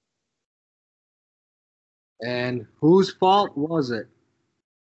knew. And whose fault was it?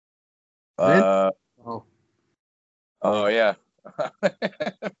 Oh Oh, yeah.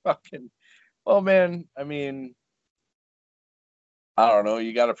 Fucking. Oh man, I mean, I don't know.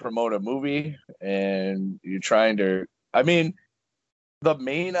 You got to promote a movie, and you're trying to. I mean, the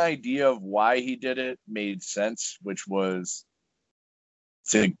main idea of why he did it made sense, which was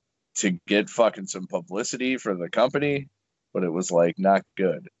to get fucking some publicity for the company, but it was like not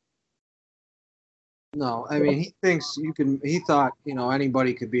good. no, I mean he thought,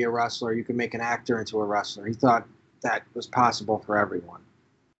 anybody could be a wrestler. You could make an actor into a wrestler. He thought that was possible for everyone.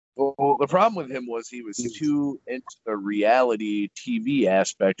 Well, the problem with him was he was too into the reality TV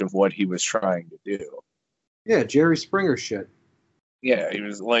aspect of what he was trying to do. Yeah, Jerry Springer shit. Yeah, he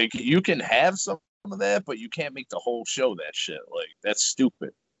was like, you can have some of that, but you can't make the whole show that shit. Like, that's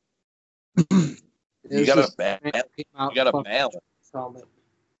stupid. You gotta balance.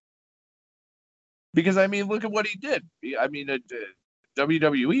 Because, I mean, look at what he did. I mean,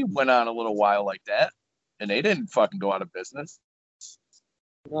 WWE went on a little while like that, and they didn't fucking go out of business.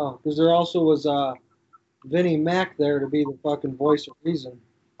 No, because there also was Vinnie Mac there to be the fucking voice of reason.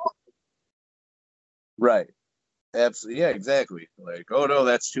 Right. Absolutely. Yeah, exactly. Like, oh, no,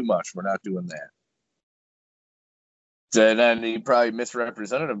 that's too much. We're not doing that. And then he probably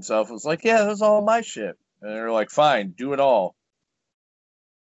misrepresented himself. It was like, yeah, that's all my shit. And they're like, fine, do it all.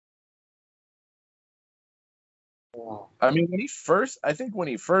 Wow. I mean, when he first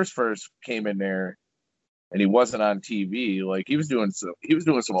came in there, and he wasn't on TV, like he was doing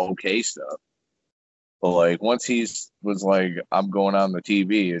some okay stuff. But like once he was like, I'm going on the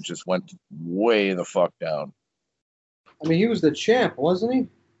TV, it just went way the fuck down. I mean, he was the champ, wasn't he?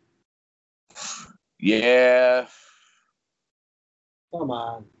 Yeah. Come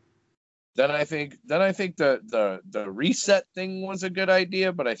on. Then I think the reset thing was a good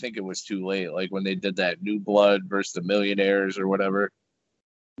idea, but I think it was too late. Like when they did that New Blood versus the Millionaires or whatever.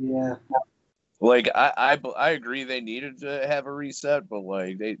 Yeah. Like I agree they needed to have a reset, but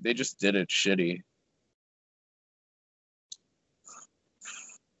like they just did it shitty.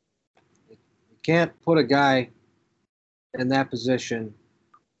 You can't put a guy in that position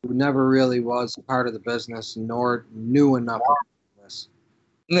who never really was part of the business nor knew enough of this.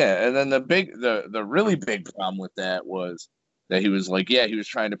 Yeah, and then the really big problem with that was that he was like, yeah, he was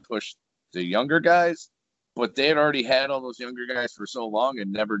trying to push the younger guys, but they had already had all those younger guys for so long and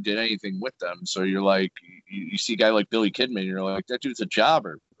never did anything with them. So you're like, you see a guy like Billy Kidman, and you're like, that dude's a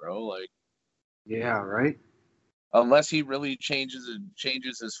jobber, bro. Like, yeah, right. Unless he really changes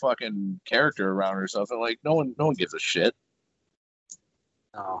his fucking character around or something, like no one gives a shit.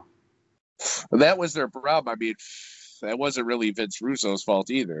 No. That was their problem. I mean, that wasn't really Vince Russo's fault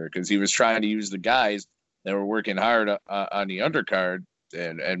either, because he was trying to use the guys that were working hard on the undercard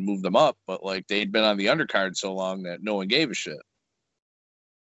and move them up, but like they'd been on the undercard so long that no one gave a shit.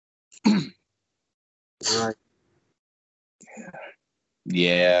 Right.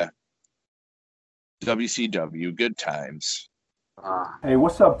 Yeah. WCW, good times. Hey,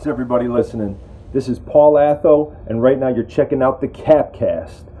 what's up to everybody listening? This is Paul Atho, and right now you're checking out the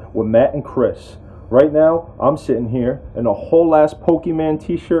Capcast with Matt and Chris. Right now, I'm sitting here in a whole-ass Pokemon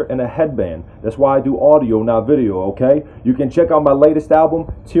t-shirt and a headband. That's why I do audio, not video, okay? You can check out my latest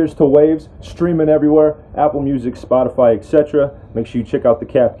album, Tears to Waves, streaming everywhere, Apple Music, Spotify, etc. Make sure you check out the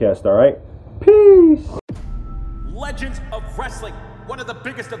Capcast, alright? Peace! Legends of Wrestling, one of the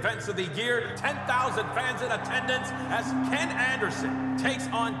biggest events of the year, 10,000 fans in attendance as Ken Anderson takes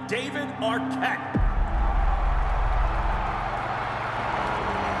on David Arquette.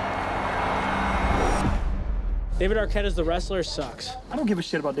 David Arquette as the wrestler sucks. I don't give a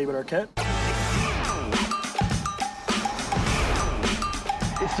shit about David Arquette.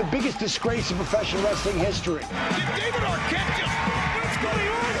 It's the biggest disgrace in professional wrestling history. David Arquette what's going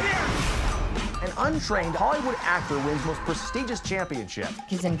on here? An untrained Hollywood actor wins most prestigious championship.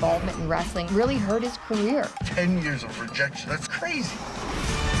 His involvement in wrestling really hurt his career. 10 years of rejection. That's crazy.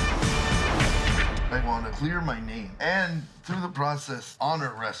 I want to clear my name and, through the process,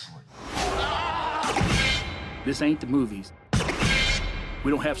 honor wrestling. This ain't the movies.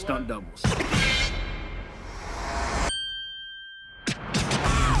 We don't have stunt doubles.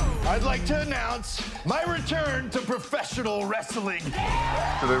 I'd like to announce my return to professional wrestling. Did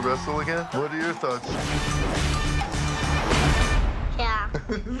I wrestle again? What are your thoughts? Yeah.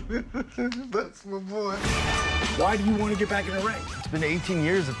 That's my boy. Why do you want to get back in the ring? It's been 18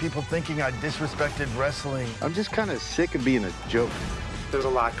 years of people thinking I disrespected wrestling. I'm just kind of sick of being a joke. There's a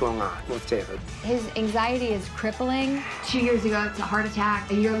lot going on with David. His anxiety is crippling. 2 years ago, it's a heart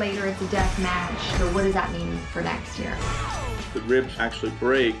attack. A year later, it's a death match. So what does that mean for next year? The ribs actually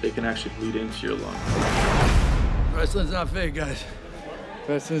break, they can actually bleed into your lung. Wrestling's not fake, guys.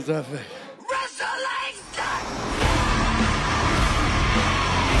 Wrestling's not fake. Wrestling's not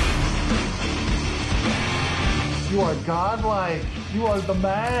You are godlike. You are the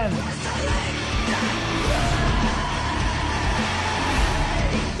man.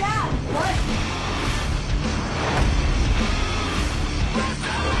 Dad, what?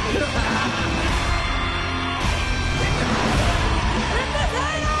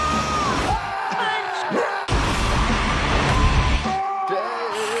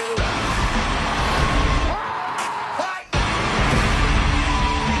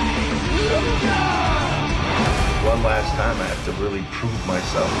 One last time, I have to really prove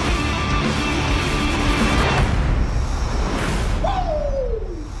myself.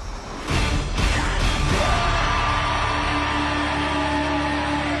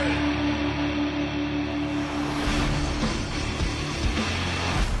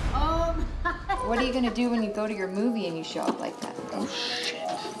 What are you going to do when you go to your movie and you show up like that? Oh, shit.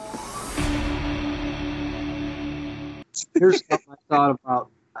 Here's something I thought about.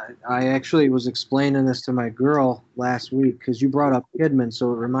 I actually was explaining this to my girl last week because you brought up Kidman,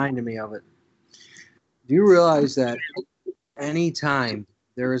 so it reminded me of it. Do you realize that anytime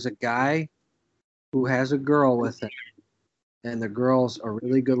there is a guy who has a girl with him and the girl's a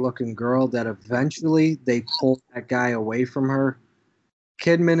really good-looking girl, that eventually they pull that guy away from her?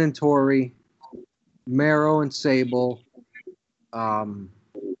 Kidman and Tori, Mero and Sable,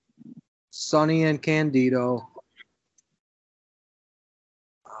 Sonny and Candido.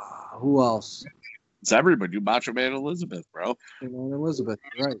 Who else? It's everybody. Macho Man Elizabeth, bro. And Elizabeth,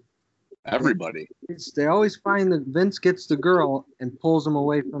 right. Everybody. They always find that Vince gets the girl and pulls him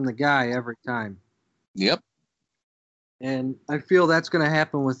away from the guy every time. Yep. And I feel that's going to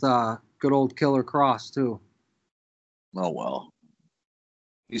happen with good old Killer Cross, too. Oh, well.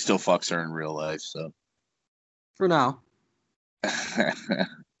 He still fucks her in real life, so. For now.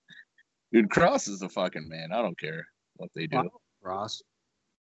 Dude, Cross is a fucking man. I don't care what they do. Cross.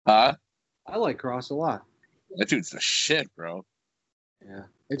 Huh? I like Cross a lot. That dude's the shit, bro. Yeah.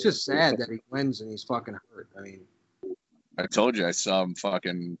 It's just sad that he wins and he's fucking hurt. I mean, I told you I saw him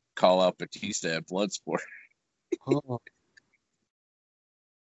fucking call out Batista at Bloodsport. Oh.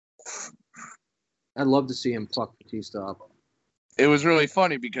 I'd love to see him fuck Batista up. It was really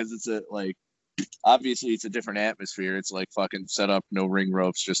funny because it's obviously it's a different atmosphere. It's like fucking set up, no ring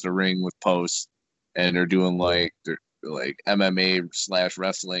ropes, just a ring with posts, and they're doing like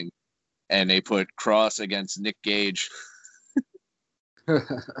MMA/wrestling, and they put Cross against Nick Gage.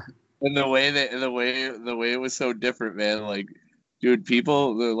 And the way it was so different, man. Like, dude,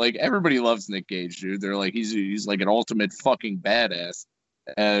 people like everybody loves Nick Gage, dude. They're like he's like an ultimate fucking badass,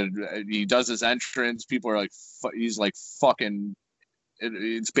 and he does his entrance. People are like, he's like fucking.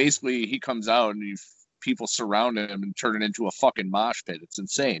 It's basically he comes out and people surround him and turn it into a fucking mosh pit. It's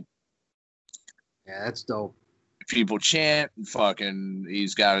insane. Yeah, that's dope. people chant and fucking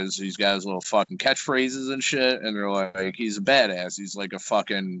he's got his little fucking catchphrases and shit, and they're like, he's a badass. He's like a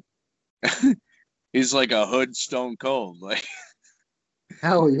fucking he's like a hood Stone Cold. Like,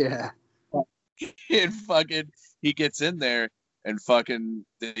 hell yeah. And fucking he gets in there and fucking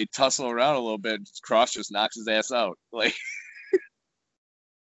they tussle around a little bit. Cross just knocks his ass out. Like,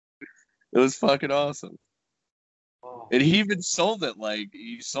 it was fucking awesome. And he even sold it like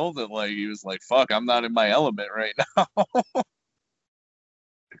he was like, fuck, I'm not in my element right now.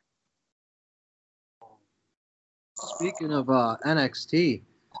 Speaking of NXT,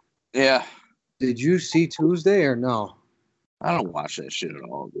 yeah. Did you see Tuesday or no? I don't watch that shit at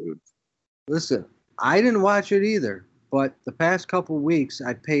all, dude. Listen, I didn't watch it either, but the past couple weeks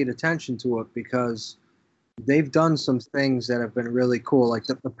I paid attention to it because they've done some things that have been really cool. Like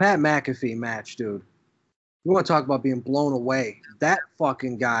the Pat McAfee match, dude. You want to talk about being blown away. That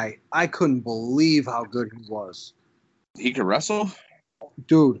fucking guy, I couldn't believe how good he was. He could wrestle?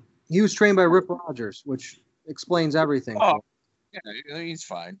 Dude, he was trained by Rip Rogers, which explains everything. Oh, yeah, he's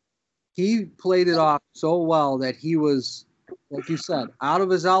fine. He played it off so well that he was, like you said, out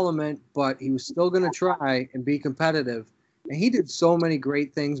of his element, but he was still going to try and be competitive. And he did so many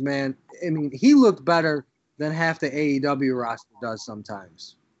great things, man. I mean, he looked better than half the AEW roster does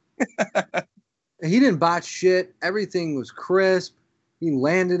sometimes. He didn't botch shit. Everything was crisp. He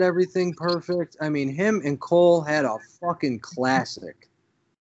landed everything perfect. I mean, him and Cole had a fucking classic.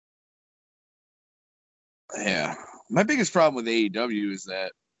 Yeah. My biggest problem with AEW is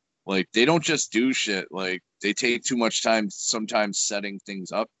that, like, they don't just do shit. Like, they take too much time sometimes setting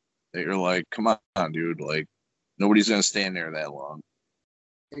things up that you're like, come on, dude. Like, nobody's going to stand there that long.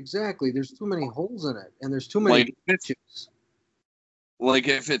 Exactly. There's too many holes in it, and there's too many bitches. Like,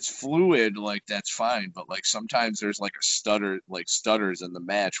 if it's fluid, like, that's fine. But, like, sometimes there's, like, stutters in the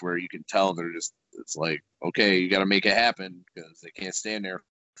match where you can tell they're just, it's like, okay, you got to make it happen because they can't stand there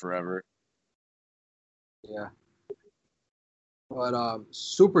forever. Yeah. But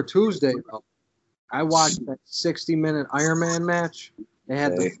Super Tuesday, though, I watched that 60-minute Iron Man match. They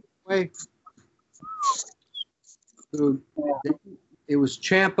had the way. Dude, it was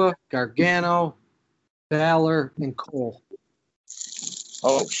Ciampa, Gargano, Balor, and Cole.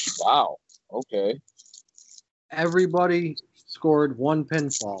 Oh, wow. Okay. Everybody scored one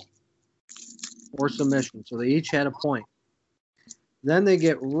pinfall or submission, so they each had a point. Then they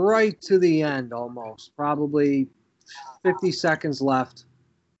get right to the end almost, probably 50 seconds left.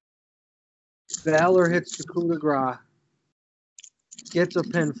 Balor hits the coup de grace, gets a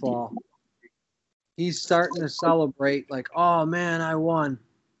pinfall. He's starting to celebrate like, oh, man, I won.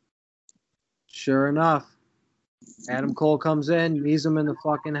 Sure enough, Adam Cole comes in, knees him in the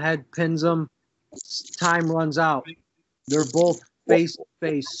fucking head, pins him. Time runs out. They're both face to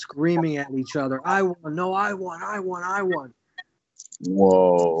face screaming at each other. I won. No, I won. I won. I won.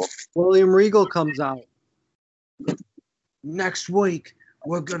 Whoa. William Regal comes out. Next week,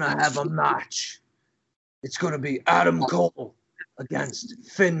 we're going to have a match. It's going to be Adam Cole against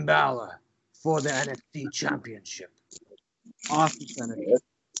Finn Balor for the NXT Championship. Awesome finish.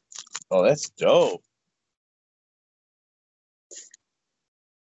 Oh, that's dope.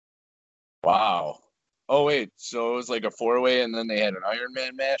 Wow. Oh, wait. So it was like a 4-way and then they had an Iron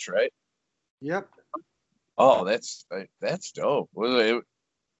Man match, right? Yep. Oh, that's dope. Was it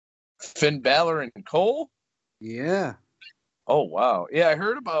Finn Balor and Cole? Yeah. Oh, wow. Yeah, I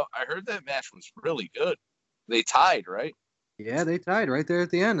heard that match was really good. They tied, right? Yeah, they tied right there at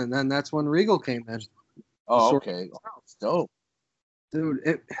the end, and then that's when Regal came in. Oh, okay. That's dope. Dude,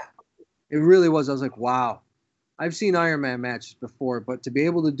 it really was. I was like, wow. I've seen Iron Man matches before, but to be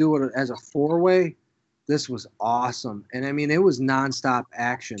able to do it as a 4-way, this was awesome. And I mean, it was nonstop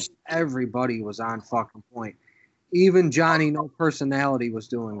action. Everybody was on fucking point. Even Johnny No Personality was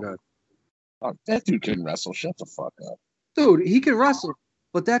doing good. Oh, that dude can wrestle. Shut the fuck up. Dude, he can wrestle,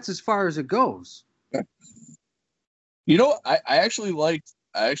 but that's as far as it goes. You know, I actually liked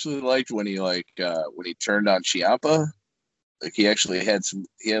when he turned on Ciampa. Like he actually had a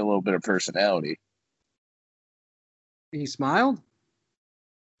little bit of personality. He smiled?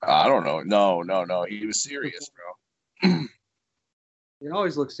 I don't know. No. He was serious, bro. He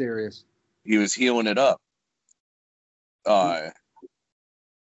always looks serious. He was healing it up.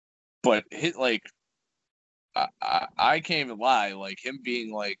 But I can't even lie. Like him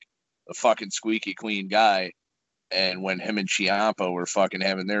being like a fucking squeaky clean guy, and when him and Ciampa were fucking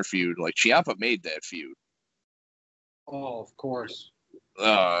having their feud, like Ciampa made that feud. Oh, of course.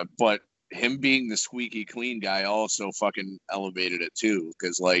 But him being the squeaky clean guy also fucking elevated it too,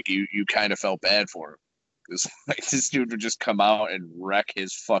 because like you kind of felt bad for him, because like this dude would just come out and wreck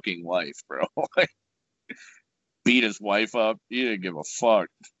his fucking life, bro. beat his wife up. He didn't give a fuck.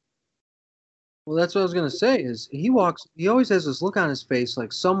 Well, that's what I was gonna say. Is he always has this look on his face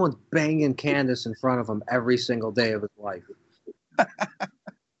like someone's banging Candace in front of him every single day of his life.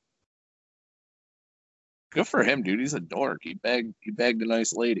 Good for him, dude. He's a dork. He bagged a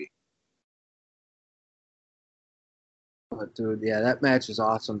nice lady. But dude, yeah, that match is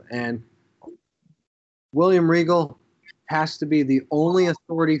awesome. And William Regal has to be the only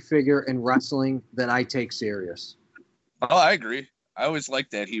authority figure in wrestling that I take serious. Oh, I agree. I always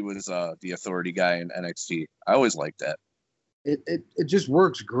liked that he was the authority guy in NXT. I always liked that. It just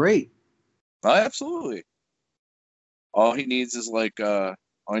works great. Oh, absolutely. All he needs is he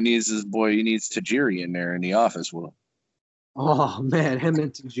needs Tajiri in there in the office with him. Oh man, him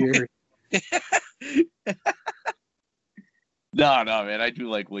and Tajiri. No, man, I do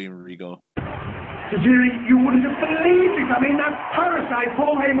like William Regal. Tajiri, you wouldn't have believed it. I mean, that parasite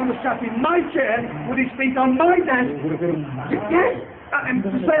Paul Heyman was sat in my chair with his feet on my desk. Yes, and to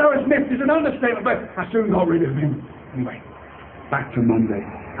say I was miffed is an understatement, but I soon got rid of him. Anyway, back to Monday.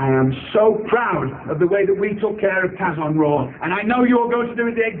 I am so proud of the way that we took care of Taz on Raw, and I know you're going to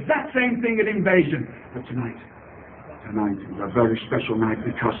do the exact same thing at Invasion. But tonight is a very special night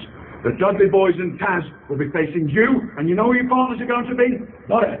because the Dudley Boys and Taz will be facing you, and you know who your partners are going to be?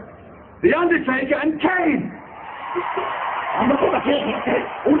 The Undertaker and Kane!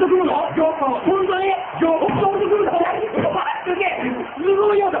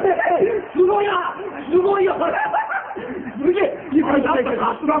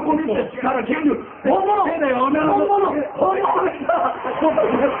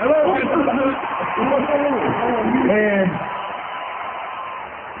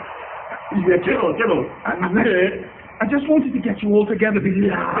 I just wanted to get you all together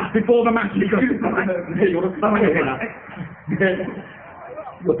before the match because...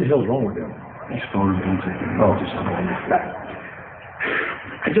 What the hell's wrong with him? He's foreign, don't take him. Oh,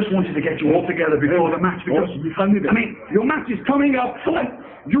 I just wanted to get you all together before the match because, I mean, your match is coming up.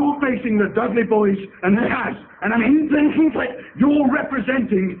 You're facing the Dudley Boys and Taz. And I mean, you're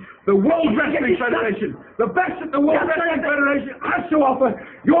representing the World Wrestling Federation. The best that the World Wrestling Federation has to offer.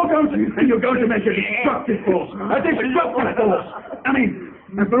 You're going to make a destructive force. A destructive force. I mean,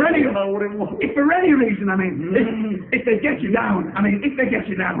 and for any reason, I mean, if they get you down, I mean, you've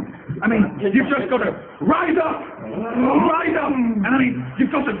just got to rise up, and I mean,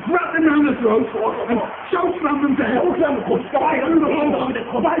 you've got to grab them down the throat and choke slam them to hell.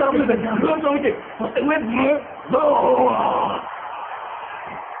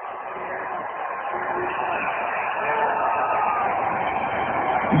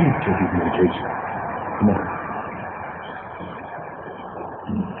 You need to take his medication. Come on.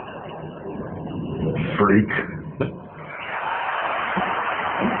 Freak.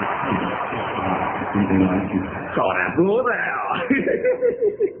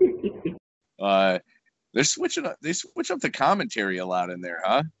 They switch up the commentary a lot in there,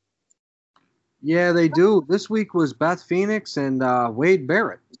 huh? Yeah, they do. This week was Beth Phoenix and Wade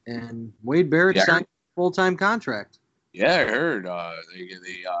Barrett. And Wade Barrett signed a full-time contract. Yeah, I heard.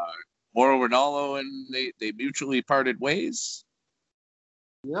 Mauro Ranallo and they mutually parted ways.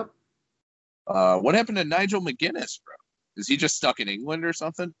 Yep. What happened to Nigel McGuinness, bro? Is he just stuck in England or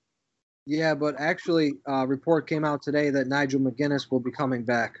something? Yeah, but actually, a report came out today that Nigel McGuinness will be coming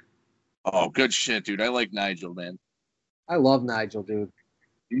back. Oh, good shit, dude. I like Nigel, man. I love Nigel, dude.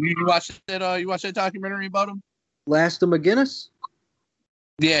 You watch that? You watch that documentary about him? Last of McGuinness?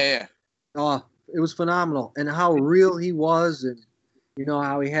 Yeah. Oh, it was phenomenal, and how real he was, and you know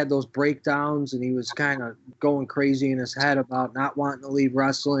how he had those breakdowns, and he was kind of going crazy in his head about not wanting to leave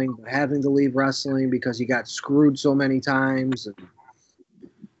wrestling, but having to leave wrestling because he got screwed so many times. And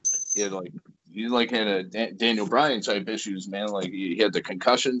he had a Daniel Bryan type issues, man. Like he had the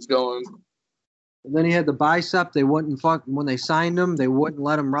concussions going. And then he had the bicep. They wouldn't when they signed him. They wouldn't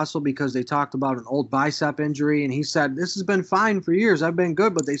let him wrestle because they talked about an old bicep injury. And he said, "This has been fine for years. I've been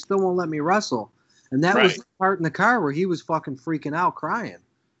good, but they still won't let me wrestle." And that was the part in the car where he was fucking freaking out, crying.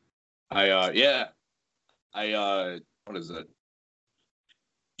 What is it?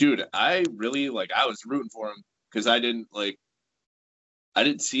 Dude, I really I was rooting for him because I didn't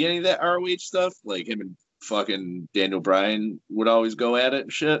see any of that ROH stuff. Like him and fucking Daniel Bryan would always go at it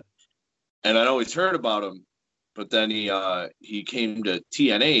and shit. And I'd always heard about him. But then he came to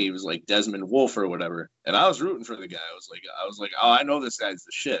TNA. He was like Desmond Wolfe or whatever. And I was rooting for the guy. I was like, oh, I know this guy's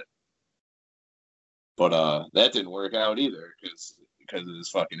the shit. But that didn't work out either because of his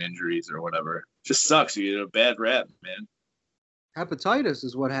fucking injuries or whatever. Just sucks. You get a bad rap, man. Hepatitis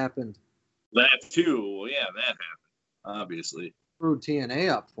is what happened. That too. Well, yeah, that happened. Obviously. Threw TNA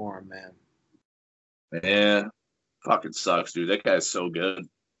up for him, man. Yeah. Fucking sucks, dude. That guy's so good.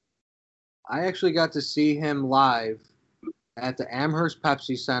 I actually got to see him live at the Amherst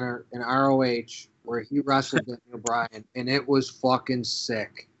Pepsi Center in ROH where he wrestled Daniel Bryan, and it was fucking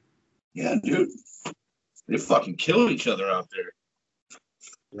sick. Yeah, dude. They fucking kill each other out there.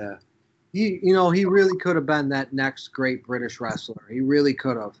 Yeah. He really could have been that next great British wrestler. He really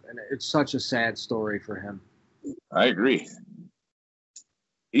could have. And it's such a sad story for him. I agree.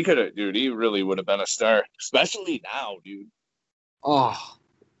 He could have, dude. He really would have been a star, especially now, dude. Oh.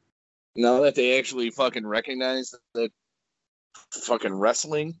 Now that they actually fucking recognize that fucking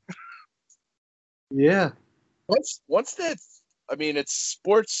wrestling. Yeah. Once that, I mean, it's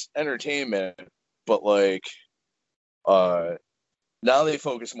sports entertainment, but like, now they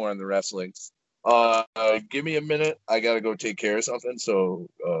focus more on the wrestling. Give me a minute. I gotta go take care of something. So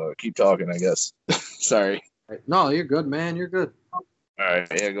keep talking, I guess. Sorry. No, you're good, man. You're good. All right.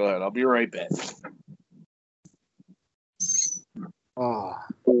 Yeah, go ahead. I'll be right back. Oh,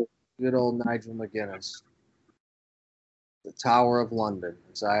 good old Nigel McGuinness. The Tower of London,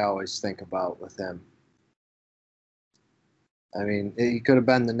 as I always think about with him. I mean, he could have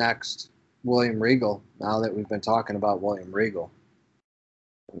been the next William Regal, now that we've been talking about William Regal.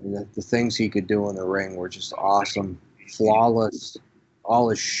 I mean, the things he could do in the ring were just awesome, flawless. All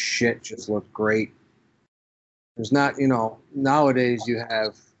his shit just looked great. There's not, nowadays you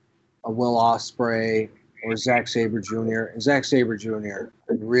have a Will Ospreay or Zack Sabre Jr. And Zack Sabre Jr.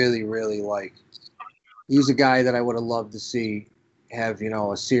 I really, really like. He's a guy that I would have loved to see have,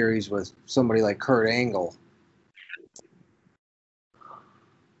 a series with somebody like Kurt Angle.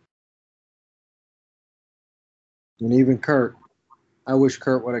 And even Kurt, I wish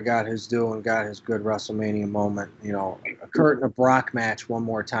Kurt would have got his due and got his good WrestleMania moment. A Kurt and a Brock match one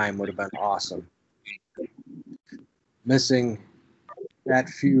more time would have been awesome. Missing that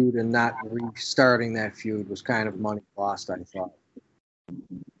feud and not restarting that feud was kind of money lost, I thought.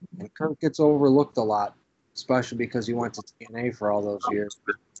 And Kurt gets overlooked a lot, especially because he went to TNA for all those years.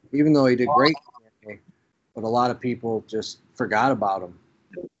 Even though he did great in TNA, but a lot of people just forgot about him.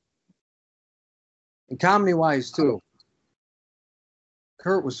 And comedy-wise, too,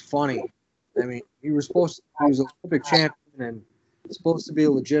 Kurt was funny. I mean, he was an Olympic champion and supposed to be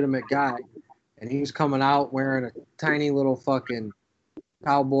a legitimate guy. And he was coming out wearing a tiny little fucking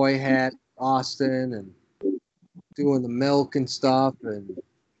cowboy hat, Austin, and doing the milk and stuff. And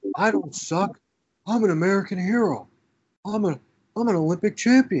I don't suck. I'm an American hero. I'm an Olympic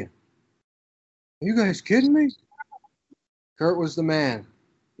champion. Are you guys kidding me? Kurt was the man.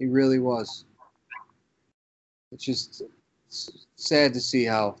 He really was. It's just sad to see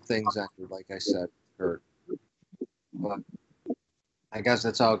how things ended, like I said, Kurt. But I guess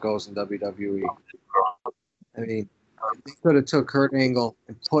that's how it goes in WWE. I mean, they could have took Kurt Angle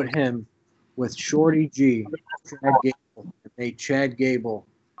and put him with Shorty G, Chad Gable, and made Chad Gable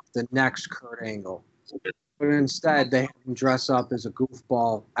the next Kurt Angle. But instead, they had him dress up as a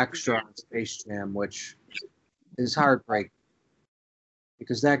goofball extra on Space Jam, which is heartbreaking.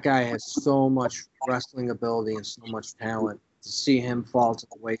 Because that guy has so much wrestling ability and so much talent. To see him fall to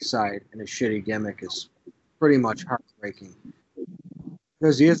the wayside in a shitty gimmick is pretty much heartbreaking.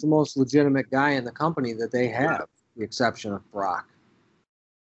 Because he is the most legitimate guy in the company that they have, with the exception of Brock.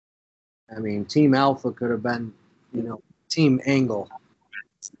 I mean, Team Alpha could have been, Team Angle,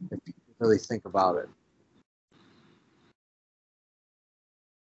 if you really think about it.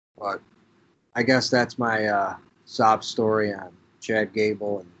 But I guess that's my sob story on Chad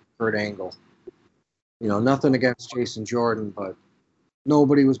Gable and Kurt Angle. Nothing against Jason Jordan, but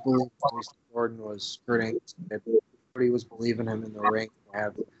nobody was believing Jason Jordan was Kurt Angle. Nobody was believing him in the ring to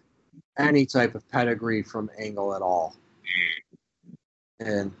have any type of pedigree from Angle at all.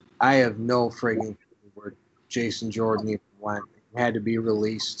 And I have no frigging clue where Jason Jordan even went. He had to be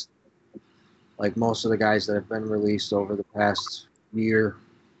released, like most of the guys that have been released over the past year.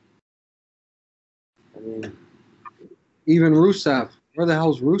 I mean, even Rusev. Where the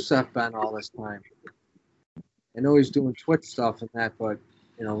hell's Rusev been all this time? I know he's doing Twitch stuff and that, but,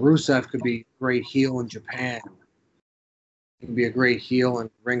 Rusev could be a great heel in Japan. He could be a great heel in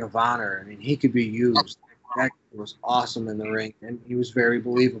Ring of Honor. I mean, he could be used. That was awesome in the ring, and he was very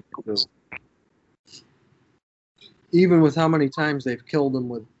believable, too. Even with how many times they've killed him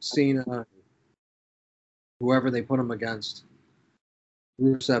with Cena, whoever they put him against,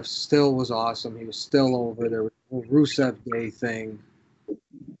 Rusev still was awesome. He was still over. There was a Rusev Day thing.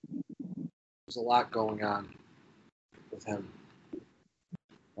 There's a lot going on with him.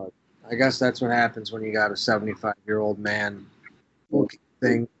 But I guess that's what happens when you got a 75-year-old man looking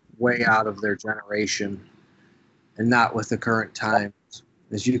thing way out of their generation and not with the current times.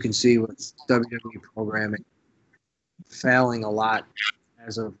 As you can see with WWE programming, failing a lot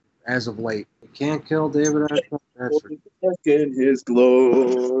as of late. You can't kill David Arquette. That's for in his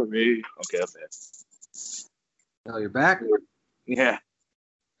glory. Okay, I'm back. Oh, you're back? Yeah.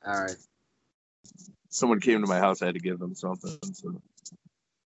 All right. Someone came to my house. I had to give them something. So.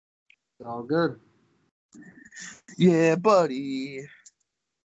 It's all good. Yeah, buddy.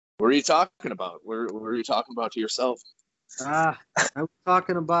 What are you talking about? What are you talking about to yourself? I was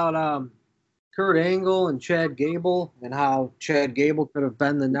talking about Kurt Angle and Chad Gable and how Chad Gable could have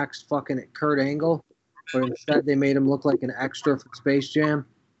been the next fucking Kurt Angle, but instead they made him look like an extra for Space Jam.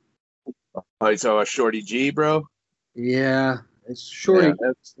 Oh, so Shorty G, bro? Yeah, it's Shorty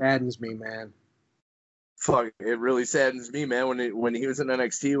saddens me, man. Fuck, it really saddens me, man. When he was in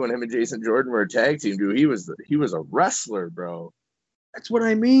NXT, when him and Jason Jordan were a tag team, dude, he was a wrestler, bro. That's what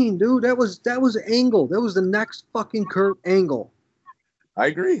I mean, dude. That was Angle. That was the next fucking Kurt Angle. I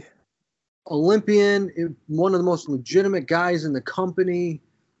agree. Olympian, one of the most legitimate guys in the company.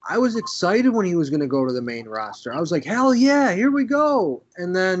 I was excited when he was going to go to the main roster. I was like, hell yeah, here we go.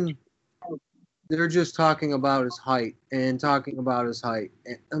 And then they're just talking about his height and talking about his height.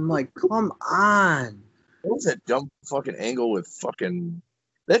 And I'm like, come on. What was that dumb fucking Angle with fucking...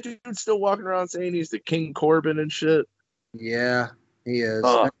 That dude's still walking around saying he's the King Corbin and shit. Yeah, he is.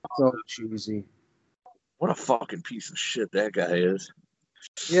 That's so cheesy. What a fucking piece of shit that guy is.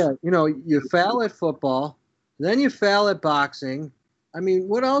 Yeah, you foul at football, then you foul at boxing. I mean,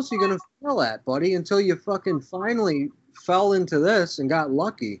 what else are you going to foul at, buddy, until you fucking finally fell into this and got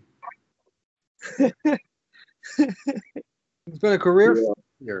lucky? It's been a career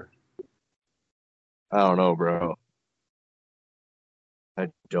failure. I don't know, bro. I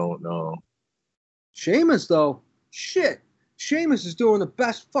don't know. Sheamus, though, shit. Sheamus is doing the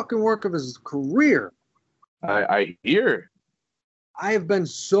best fucking work of his career. I hear. I have been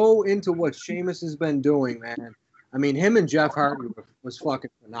so into what Sheamus has been doing, man. I mean, him and Jeff Hardy was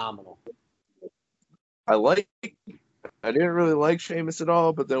fucking phenomenal. I didn't really like Sheamus at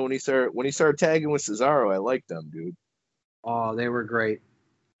all, but then when he started tagging with Cesaro, I liked them, dude. Oh, they were great.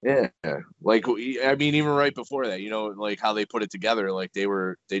 Yeah, like I mean, even right before that, like how they put it together, like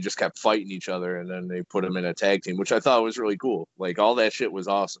they just kept fighting each other, and then they put them in a tag team, which I thought was really cool. Like all that shit was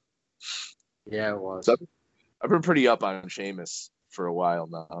awesome. Yeah, it was. So I've been pretty up on Sheamus for a while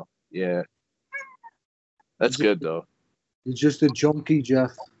now. Yeah, that's good though. You're just a junkie, Jeff.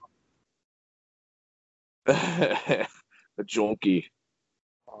 A junkie.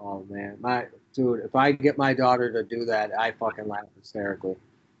 Oh man, dude! If I get my daughter to do that, I fucking laugh hysterically.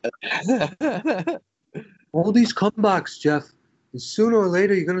 All these comebacks, Jeff. And sooner or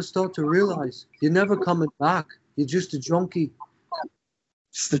later, you're gonna start to realize you're never coming back. You're just a junkie.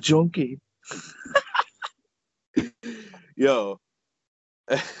 Just a junkie. Yo,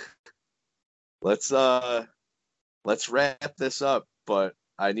 let's wrap this up. But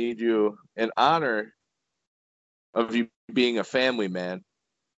I need you, in honor of you being a family man,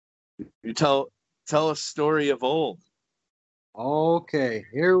 you tell a story of old. Okay,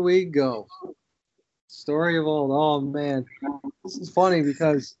 here we go. Story of old. Oh man, this is funny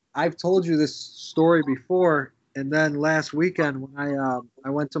because I've told you this story before, and then last weekend when I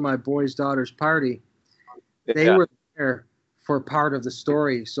went to my boy's daughter's party, they were there for part of the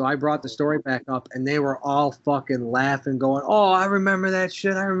story, so I brought the story back up, and they were all fucking laughing, going, "Oh, I remember that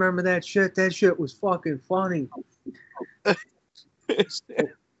shit. I remember that shit. That shit was fucking funny."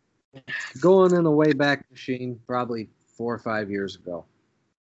 Going in the way back machine, probably 4 or 5 years ago.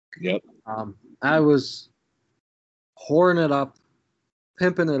 Yep. I was whoring it up,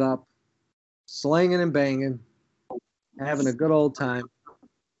 pimping it up, slanging and banging, having a good old time,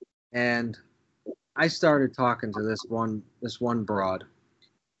 and I started talking to this one broad.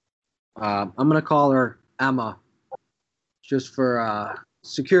 I'm gonna call her Emma, just for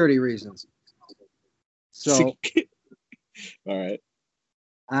security reasons. So, all right.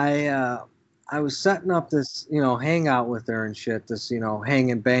 I was setting up this, hangout with her and shit, this,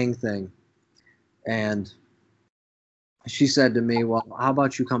 hang and bang thing. And she said to me, well, how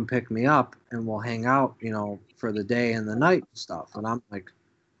about you come pick me up and we'll hang out, for the day and the night and stuff. And I'm like,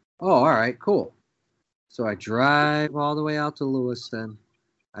 oh, all right, cool. So I drive all the way out to Lewiston.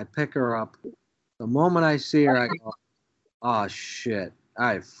 I pick her up. The moment I see her, I go, oh, shit,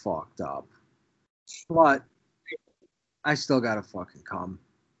 I fucked up. But I still got to fucking come.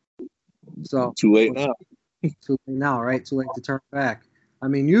 So too late now. Too late now, right? Too late to turn back. I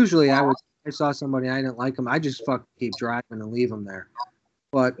mean, usually I saw somebody, I didn't like them, I just fucking keep driving and leave them there.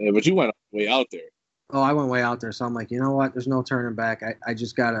 But you went way out there. Oh, I went way out there. So I'm like, you know what? There's no turning back. I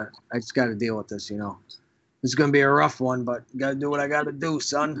just gotta deal with this. This is gonna be a rough one, but gotta do what I gotta do,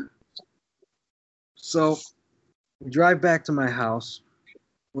 son. So We drive back to my house.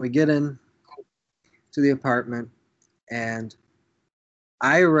 We get in to the apartment, and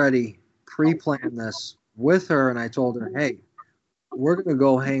I already pre-planned this with her, and I told her, hey, we're going to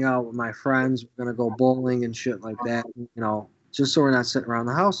go hang out with my friends. We're going to go bowling and shit like that, you know, just so we're not sitting around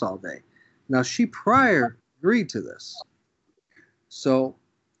the house all day. Now, she prior agreed to this. So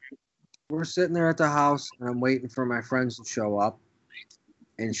we're sitting there at the house, and I'm waiting for my friends to show up,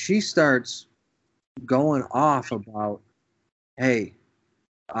 and she starts going off about, hey,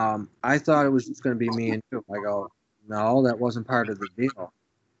 I thought it was just going to be me and you. I go, no, that wasn't part of the deal.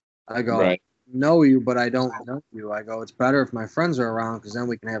 I go, Right. know you, but I don't know you. I go, it's better if my friends are around because then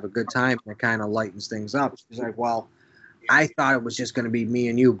we can have a good time and it kind of lightens things up. She's like, well, I thought it was just going to be me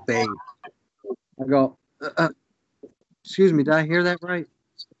and you, babe. I go, excuse me, did I hear that right?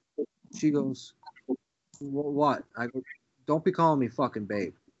 She goes, what? I go, don't be calling me fucking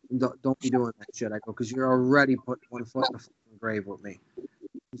babe. Don't be doing that shit. I go, because you're already putting one foot in the fucking grave with me.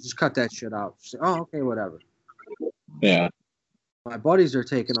 Just cut that shit out. She's like, oh, okay, whatever. Yeah. My buddies are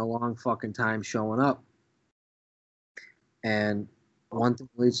taking a long fucking time showing up. And one thing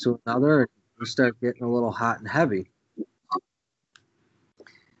leads to another, and we start getting a little hot and heavy.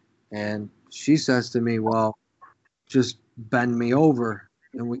 And she says to me, well, just bend me over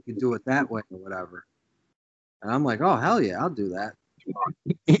and we can do it that way or whatever. And I'm like, oh, hell yeah, I'll do that.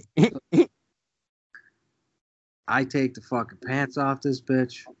 I take the fucking pants off this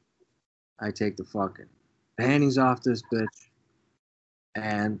bitch. I take the fucking panties off this bitch.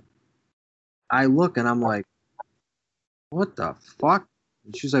 And I look and I'm like, what the fuck?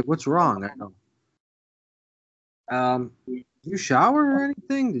 And she's like, what's wrong? I go, did you shower or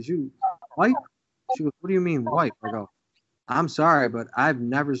anything? Did you wipe? She goes, what do you mean wipe? I go, I'm sorry, but I've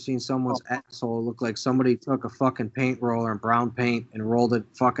never seen someone's asshole look like somebody took a fucking paint roller and brown paint and rolled it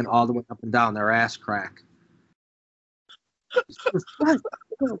fucking all the way up and down their ass crack. You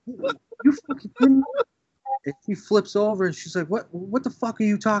fucking kidding me? And she flips over and she's like, what the fuck are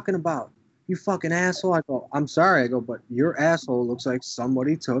you talking about? You fucking asshole. I go, I'm sorry. I go, but your asshole looks like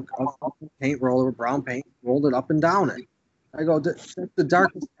somebody took a fucking paint roller with brown paint, rolled it up and down it. I go, that's the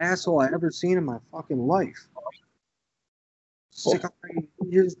darkest asshole I ever seen in my fucking life. Like,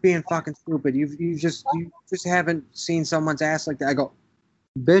 you're just being fucking stupid. You just haven't seen someone's ass like that. I go,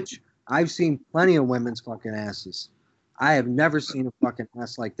 bitch, I've seen plenty of women's fucking asses. I have never seen a fucking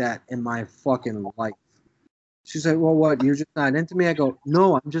ass like that in my fucking life. She's like, well, what? You're just not into me? I go,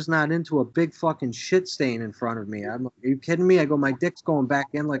 no, I'm just not into a big fucking shit stain in front of me. I'm like, are you kidding me? I go, my dick's going back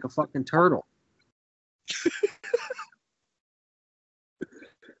in like a fucking turtle.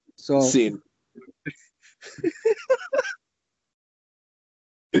 So. Scene.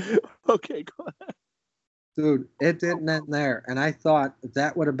 Okay, go ahead. Dude, it didn't end there. And I thought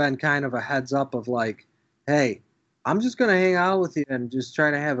that would have been kind of a heads up of like, hey, I'm just going to hang out with you and just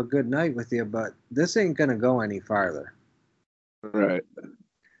try to have a good night with you, but this ain't going to go any farther. Right.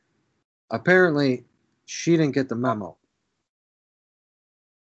 Apparently, she didn't get the memo.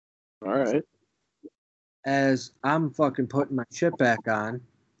 All right. As I'm fucking putting my shit back on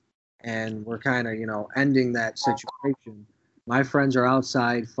and we're kind of, ending that situation, my friends are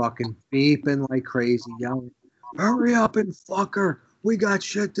outside fucking beeping like crazy, yelling, hurry up and fuck her. We got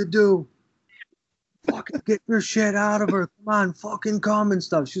shit to do. Fucking get your shit out of her. Come on, fucking come and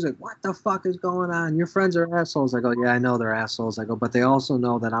stuff. She's like, what the fuck is going on? Your friends are assholes. I go, yeah, I know they're assholes. I go, but they also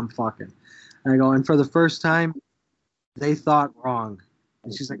know that I'm fucking. I go, and for the first time, they thought wrong.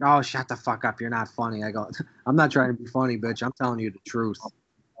 And she's like, oh, shut the fuck up. You're not funny. I go, I'm not trying to be funny, bitch. I'm telling you the truth.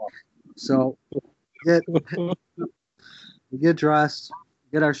 So we get dressed,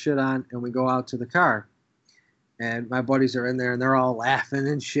 get our shit on, and we go out to the car. And my buddies are in there, and they're all laughing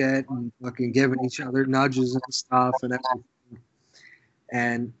and shit and fucking giving each other nudges and stuff and everything.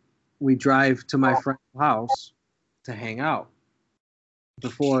 And we drive to my friend's house to hang out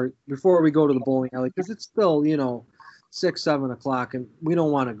before we go to the bowling alley because it's still, 6, 7 o'clock, and we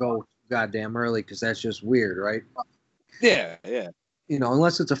don't want to go goddamn early because that's just weird, right? Yeah, yeah.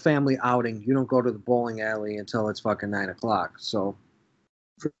 Unless it's a family outing, you don't go to the bowling alley until it's fucking 9 o'clock. So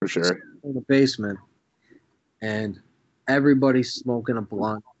for sure, in the basement. And everybody's smoking a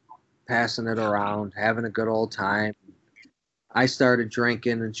blunt, passing it around, having a good old time. I started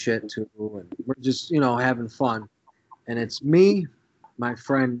drinking and shit too, and we're just, having fun. And it's me, my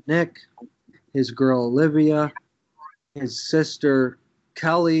friend Nick, his girl Olivia, his sister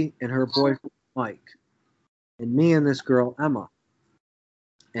Kelly, and her boyfriend Mike, and me and this girl Emma.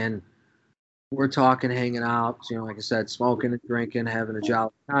 And we're talking, hanging out, like I said, smoking and drinking, having a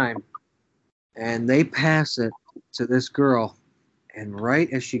jolly time. And they pass it to this girl, and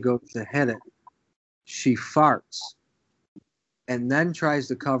right as she goes to hit it, she farts and then tries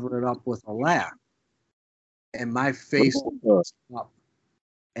to cover it up with a laugh. And my face goes up.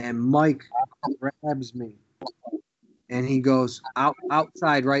 And Mike grabs me. And he goes,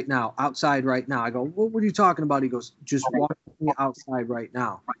 outside right now. Outside right now. I go, what are you talking about? He goes, just walk me outside right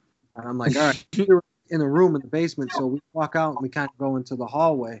now. And I'm like, all right. We're in the room in the basement. So we walk out and we kind of go into the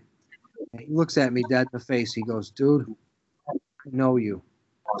hallway. And he looks at me dead in the face. He goes, dude, I know you.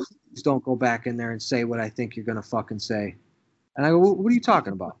 Please don't go back in there and say what I think you're going to fucking say. And I go, what are you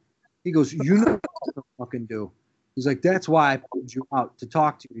talking about? He goes, you know what I'm going to fucking do. He's like, that's why I pulled you out to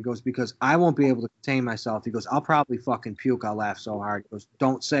talk to you. He goes, because I won't be able to contain myself. He goes, I'll probably fucking puke. I'll laugh so hard. He goes,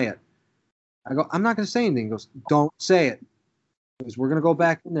 don't say it. I go, I'm not going to say anything. He goes, don't say it. He goes, we're going to go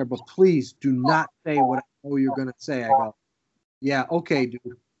back in there, but please do not say what I know you're going to say. I go, yeah, okay,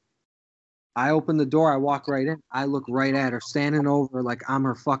 dude. I open the door. I walk right in. I look right at her, standing over like I'm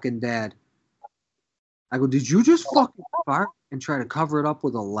her fucking dad. I go, did you just fucking fart and try to cover it up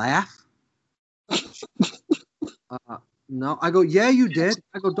with a laugh? No. I go, yeah, you did.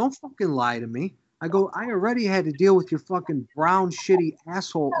 I go, don't fucking lie to me. I go, I already had to deal with your fucking brown, shitty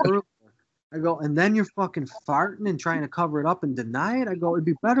asshole earlier. I go, and then you're fucking farting and trying to cover it up and deny it? I go, it'd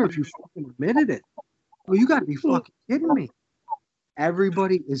be better if you fucking admitted it. Well, you gotta be fucking kidding me.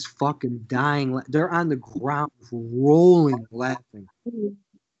 Everybody is fucking dying. They're on the ground rolling, laughing.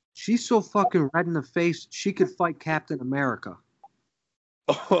 She's so fucking red in the face, she could fight Captain America.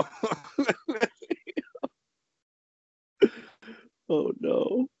 Oh,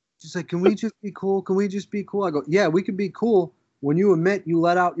 no. She's like, can we just be cool? Can we just be cool? I go, yeah, we can be cool when you admit you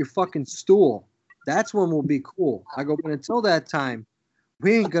let out your fucking stool. That's when we'll be cool. I go, but until that time,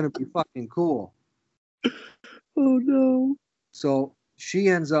 we ain't going to be fucking cool. Oh, no. So she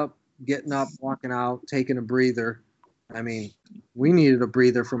ends up getting up, walking out, taking a breather. I mean, we needed a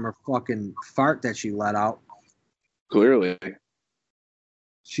breather from her fucking fart that she let out. Clearly.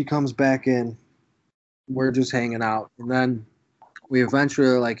 She comes back in. We're just hanging out. And then we eventually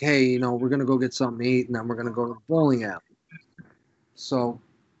are like, hey, you know, we're going to go get something to eat, and then we're going to go to the bowling alley. So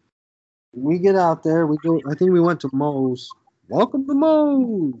we get out there. We go. I think we went to Moe's. Welcome to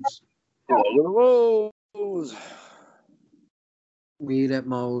Moe's. Welcome to Moe's. We eat at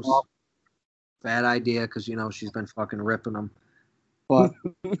Moe's. Bad idea because, you know, she's been fucking ripping them. But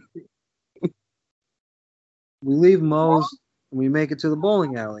we leave Moe's and we make it to the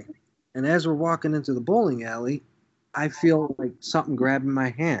bowling alley. And as we're walking into the bowling alley, I feel like something grabbing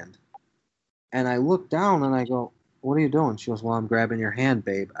my hand. And I look down and I go, what are you doing? She goes, well, I'm grabbing your hand,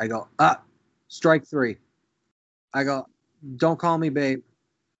 babe. I go, strike three. I go, don't call me babe,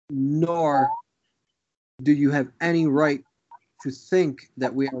 nor do you have any right to think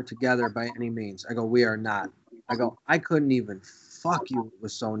that we are together by any means. I go, we are not. I go, I couldn't even fuck you. It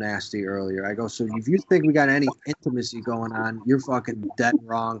was so nasty earlier. I go, so if you think we got any intimacy going on, you're fucking dead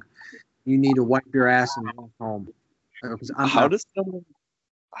wrong. You need to wipe your ass and walk home. I go,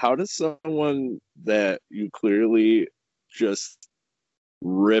 how does someone that you clearly just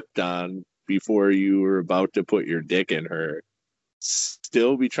ripped on before you were about to put your dick in her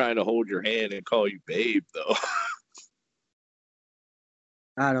still be trying to hold your hand and call you babe, though?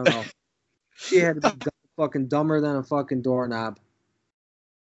 I don't know. She had to be fucking dumber than a fucking doorknob.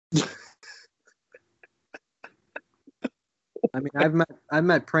 I mean, I've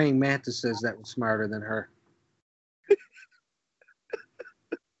met praying mantises that were smarter than her.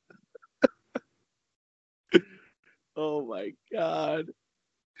 Oh my god.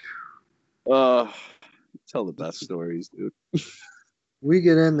 Tell the best stories, dude. We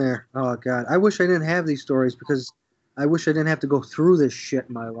get in there. Oh god. I wish I didn't have these stories because I wish I didn't have to go through this shit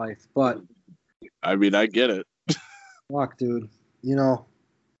in my life. But I mean, I get it. Fuck, dude. You know,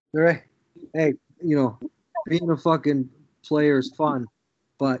 hey, you know, being a fucking player is fun,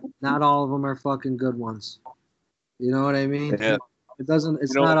 but not all of them are fucking good ones. You know what I mean? Yeah. It doesn't.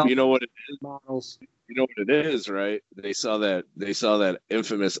 It's you know, not all you know what it is. Models. You know what it is, right? They saw that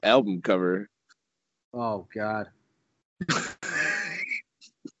infamous album cover. Oh god.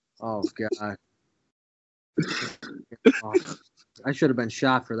 Oh god. Oh, I should have been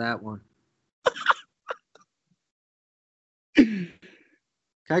shot for that one. Can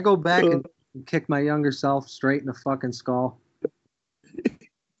I go back and kick my younger self straight in the fucking skull?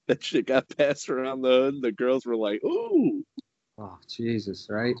 That shit got passed around the hood. The girls were like, "Ooh." Oh Jesus,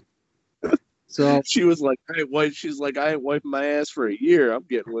 right? So she was like, she's like, I ain't wiping my ass for a year. I'm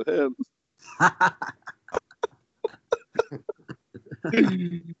getting with him.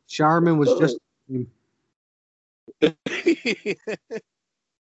 Charmin was just.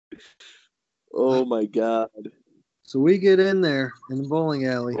 Oh my god. So we get in there in the bowling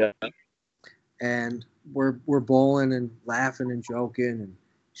alley. Yeah. and we're bowling and laughing and joking, and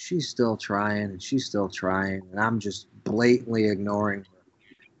she's still trying, and I'm just blatantly ignoring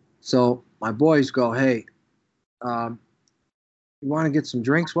her. So my boys go, hey, you want to get some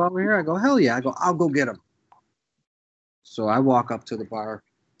drinks while we're here? I go, hell yeah. I go, I'll go get them. So I walk up to the bar.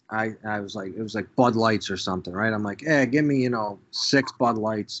 I was like, it was like Bud Lights or something, right? I'm like, hey, give me, 6 Bud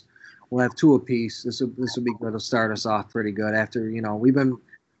Lights. We'll have 2 apiece. This will be good. It'll start us off pretty good. After, we've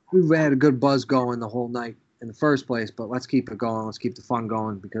had a good buzz going the whole night in the first place, but let's keep it going. Let's keep the fun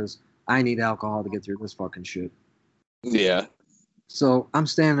going because I need alcohol to get through this fucking shit. Yeah. So I'm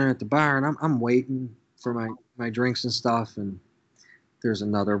standing there at the bar and I'm waiting for my drinks and stuff, and there's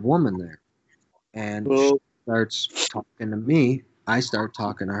another woman there. And she starts talking to me. I start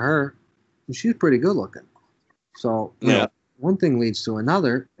talking to her, and she's pretty good looking. So one thing leads to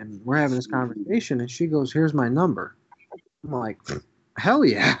another, and we're having this conversation, and she goes, here's my number. I'm like, hell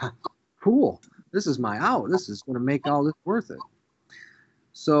yeah, cool. This is my out. This is going to make all this worth it.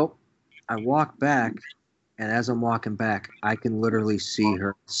 So I walk back, and as I'm walking back, I can literally see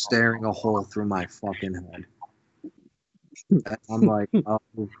her staring a hole through my fucking head. I'm like, oh,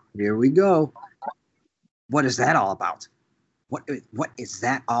 here we go. What is that all about? What is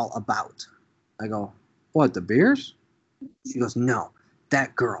that all about? I go, what, the beers? She goes, no,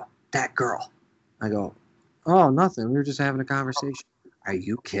 that girl. I go, oh, nothing. We were just having a conversation. Are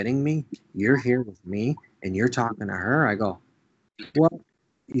you kidding me? You're here with me and you're talking to her? I go, well,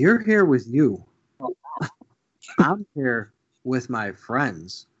 you're here with you. I'm here with my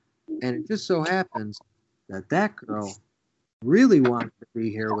friends. And it just so happens that girl really wanted to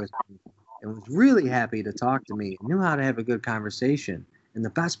be here with me and was really happy to talk to me and knew how to have a good conversation. And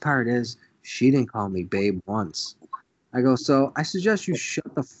the best part is she didn't call me babe once. I go, so I suggest you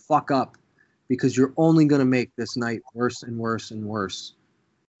shut the fuck up because you're only going to make this night worse and worse and worse.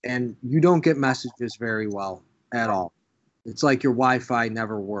 And you don't get messages very well at all. It's like your Wi-Fi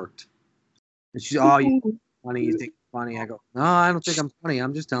never worked. And she's, oh, you think funny, you think funny. I go, no, I don't think I'm funny.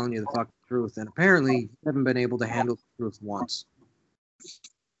 I'm just telling you the fucking truth. And apparently you haven't been able to handle the truth once.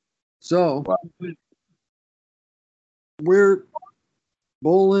 So we're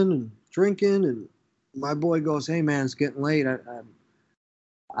bowling and drinking, and my boy goes, hey, man, it's getting late.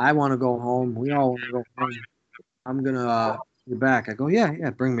 I want to go home. We all want to go home. I'm going to get back. I go,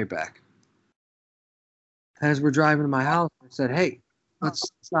 yeah, bring me back. As we're driving to my house, I said, hey, let's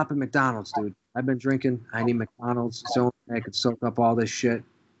stop at McDonald's, dude. I've been drinking. I need McDonald's. It's the only way I could soak up all this shit.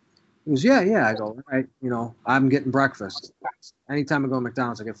 He goes, yeah. I go, all right, I'm getting breakfast. Anytime I go to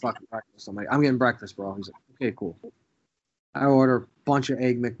McDonald's, I get fucking breakfast. I'm like, I'm getting breakfast, bro. He's like, okay, cool. I order a bunch of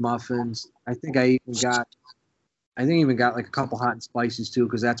Egg McMuffins. I think I even got like a couple hot and spices too,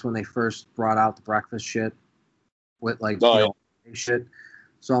 because that's when they first brought out the breakfast shit with like shit.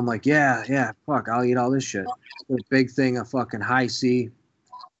 So I'm like, yeah, fuck, I'll eat all this shit. A big thing of fucking high C.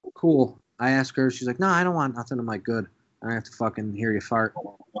 Cool. I ask her, she's like, no, I don't want nothing. I'm like, good. I don't have to fucking hear you fart.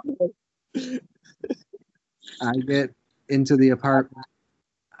 I get into the apartment.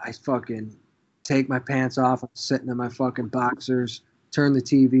 I fucking take my pants off. I'm sitting in my fucking boxers. Turn the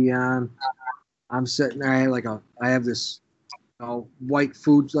TV on. I'm sitting there. I have this white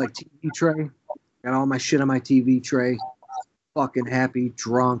food like TV tray. Got all my shit on my TV tray. Fucking happy,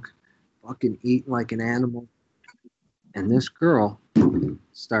 drunk, fucking eating like an animal. And this girl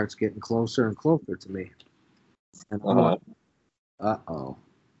starts getting closer and closer to me. And I'm like, uh-oh,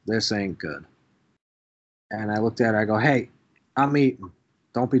 this ain't good. And I looked at her. I go, hey, I'm eating.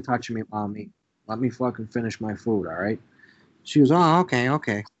 Don't be touching me while I'm eating. Let me fucking finish my food, all right? She goes, oh,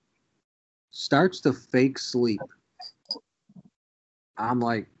 okay. Starts to fake sleep. I'm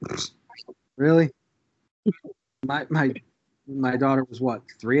like, really? My daughter was, what,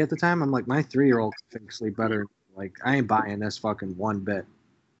 3 at the time? I'm like, my 3-year-old can fake sleep better. Like, I ain't buying this fucking one bit.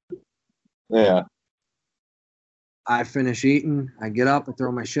 Yeah. I finish eating. I get up. I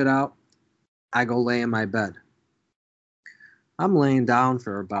throw my shit out. I go lay in my bed. I'm laying down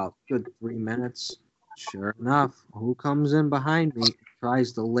for about a good 3 minutes. Sure enough, who comes in behind me and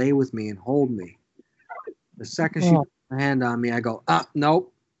tries to lay with me and hold me? The second she puts her hand on me, I go,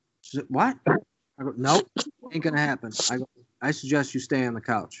 nope. She said, what? I go, nope, ain't gonna happen. I go, I suggest you stay on the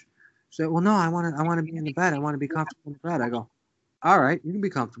couch. She said, well, no, I want to be in the bed. I want to be comfortable in the bed. I go, all right, you can be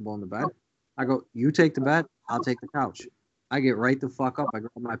comfortable in the bed. I go, you take the bed, I'll take the couch. I get right the fuck up. I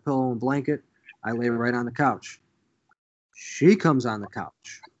grab my pillow and blanket. I lay right on the couch. She comes on the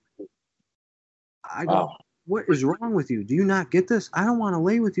couch. I go, what is wrong with you? Do you not get this? I don't want to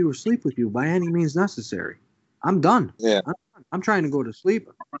lay with you or sleep with you by any means necessary. I'm done. Yeah. I'm trying to go to sleep.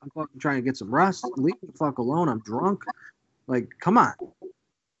 I'm fucking trying to get some rest. Leave me the fuck alone. I'm drunk. Like, come on.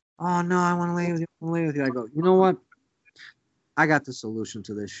 Oh no, I want to lay with you. I want to lay with you. I go, you know what? I got the solution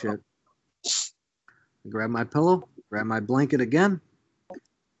to this shit. I grab my pillow, grab my blanket again.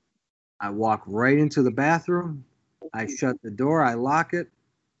 I walk right into the bathroom. I shut the door. I lock it.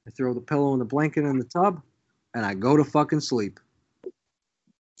 I throw the pillow and the blanket in the tub, and I go to fucking sleep.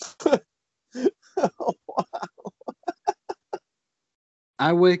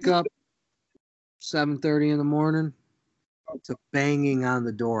 I wake up 7:30 in the morning to banging on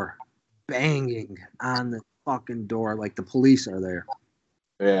the door. Banging on the fucking door like the police are there.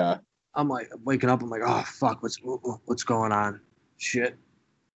 Yeah. I'm like waking up. I'm like, oh fuck, what's going on? Shit.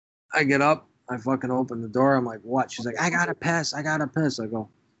 I get up. I fucking open the door. I'm like, what? She's like, I gotta piss. I go,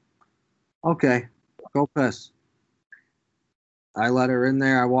 okay, go piss. I let her in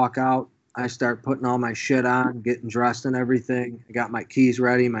there. I walk out. I start putting all my shit on, getting dressed and everything. I got my keys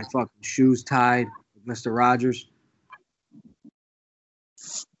ready, my fucking shoes tied, Mr. Rogers.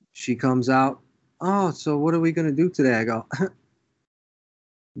 She comes out. Oh, so what are we going to do today? I go,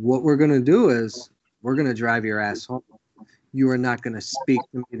 what we're going to do is we're going to drive your ass home. You are not going to speak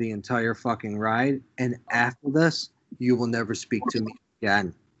to me the entire fucking ride. And after this, you will never speak to me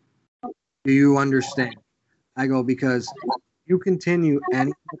again. Do you understand? I go, because you continue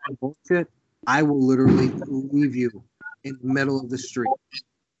any kind of bullshit, I will literally leave you in the middle of the street.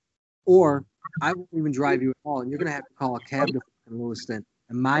 Or I won't even drive you at all. And you're going to have to call a cab to fucking Lewiston.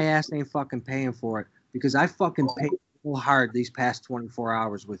 And my ass ain't fucking paying for it because I fucking paid so hard these past 24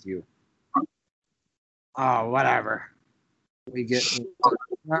 hours with you. Oh, whatever. We get in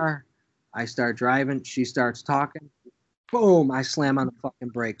the car. I start driving. She starts talking. Boom. I slam on the fucking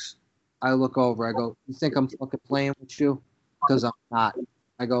brakes. I look over. I go, you think I'm fucking playing with you? Because I'm not.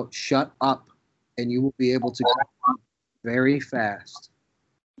 I go, shut up. And you will be able to go very fast.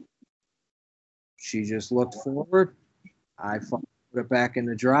 She just looked forward. I fucking put it back in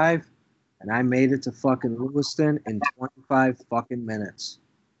the drive. And I made it to fucking Lewiston in 25 fucking minutes.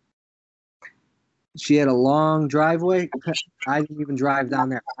 She had a long driveway. I didn't even drive down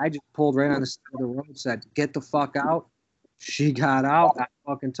there. I just pulled right on the side of the road, said, get the fuck out. She got out. I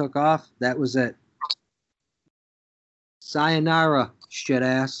fucking took off. That was it. Sayonara, shit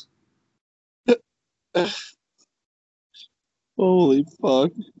ass. Holy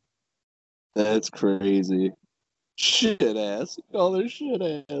fuck. That's crazy. Shit ass. Call her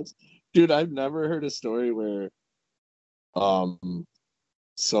shit ass. Dude, I've never heard a story where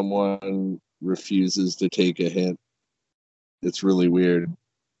someone refuses to take a hint. It's really weird.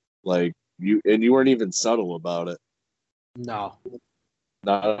 Like you weren't even subtle about it. No.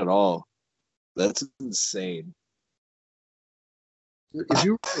 Not at all. That's insane. If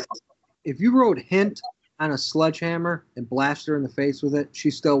you wrote hint on a sledgehammer and blasted her in the face with it, she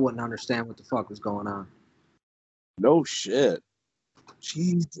still wouldn't understand what the fuck was going on. No shit.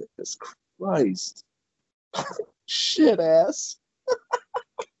 Jesus Christ. Shit ass.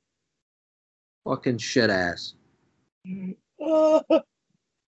 Fucking shit ass.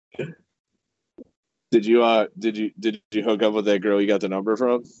 Did you hook up with that girl you got the number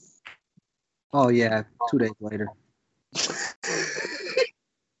from? Oh yeah, 2 days later.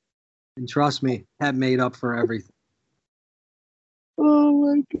 And trust me, that made up for everything.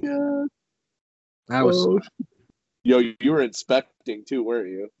 Oh my god. That was Yo, you were inspecting too, weren't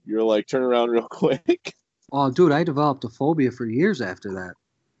you? You were like, turn around real quick. Oh dude, I developed a phobia for years after that.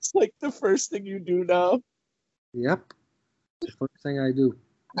 It's like the first thing you do now. Yep. The first thing I do.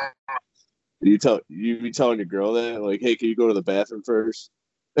 You be telling your girl that? Like, hey, can you go to the bathroom first?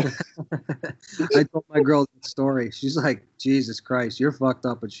 I told my girl that story. She's like, Jesus Christ, you're fucked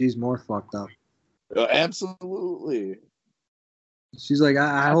up, but she's more fucked up. Absolutely. She's like,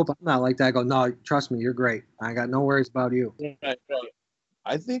 I hope I'm not like that. I go, no, trust me, you're great. I got no worries about you. Right.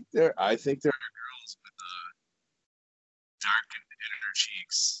 I think there are girls with darkened inner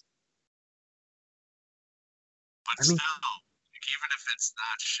cheeks. But still, like, even if it's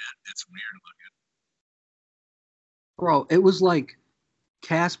not shit, it's weird looking. Bro, it was like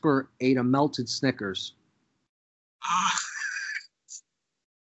Casper ate a melted Snickers. Oh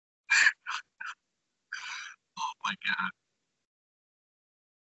my god.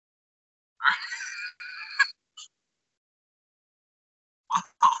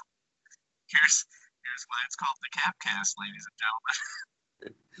 Here's why it's called the Capcast, ladies and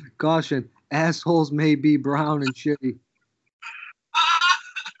gentlemen. Caution, assholes may be brown and shitty.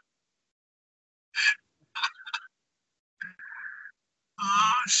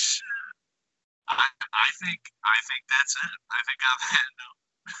 Oh shit! I think that's it. I think on that note,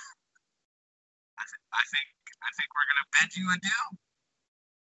 I think we're gonna bid you adieu.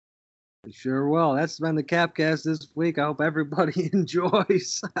 Sure will. That's been the Capcast this week. I hope everybody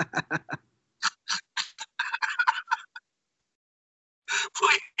enjoys.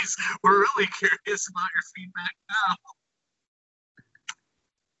 Please, we're really curious about your feedback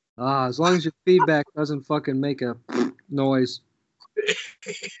now. As long as your feedback doesn't fucking make a noise.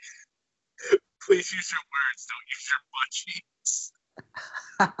 Please use your words. Don't use your butt cheeks.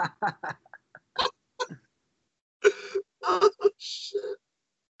 Oh, shit.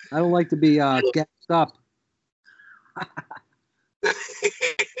 I don't like to be gassed up. All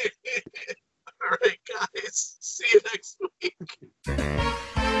right, guys. See you next week.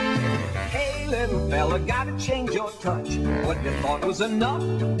 Hey, little fella, gotta change your touch. What you thought was enough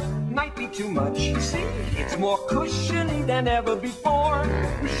might be too much. See, it's more cushiony than ever before.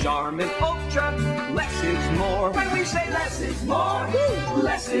 With Charmin Ultra, less is more. When we say less is more,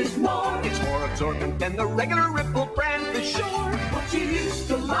 less is more. It's more absorbent than the regular Ripple brand for sure. What you used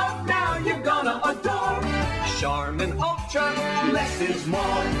to love, now you're gonna adore. Charmin Ultra, less is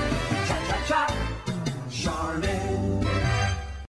more. Cha-cha-cha, Charmin.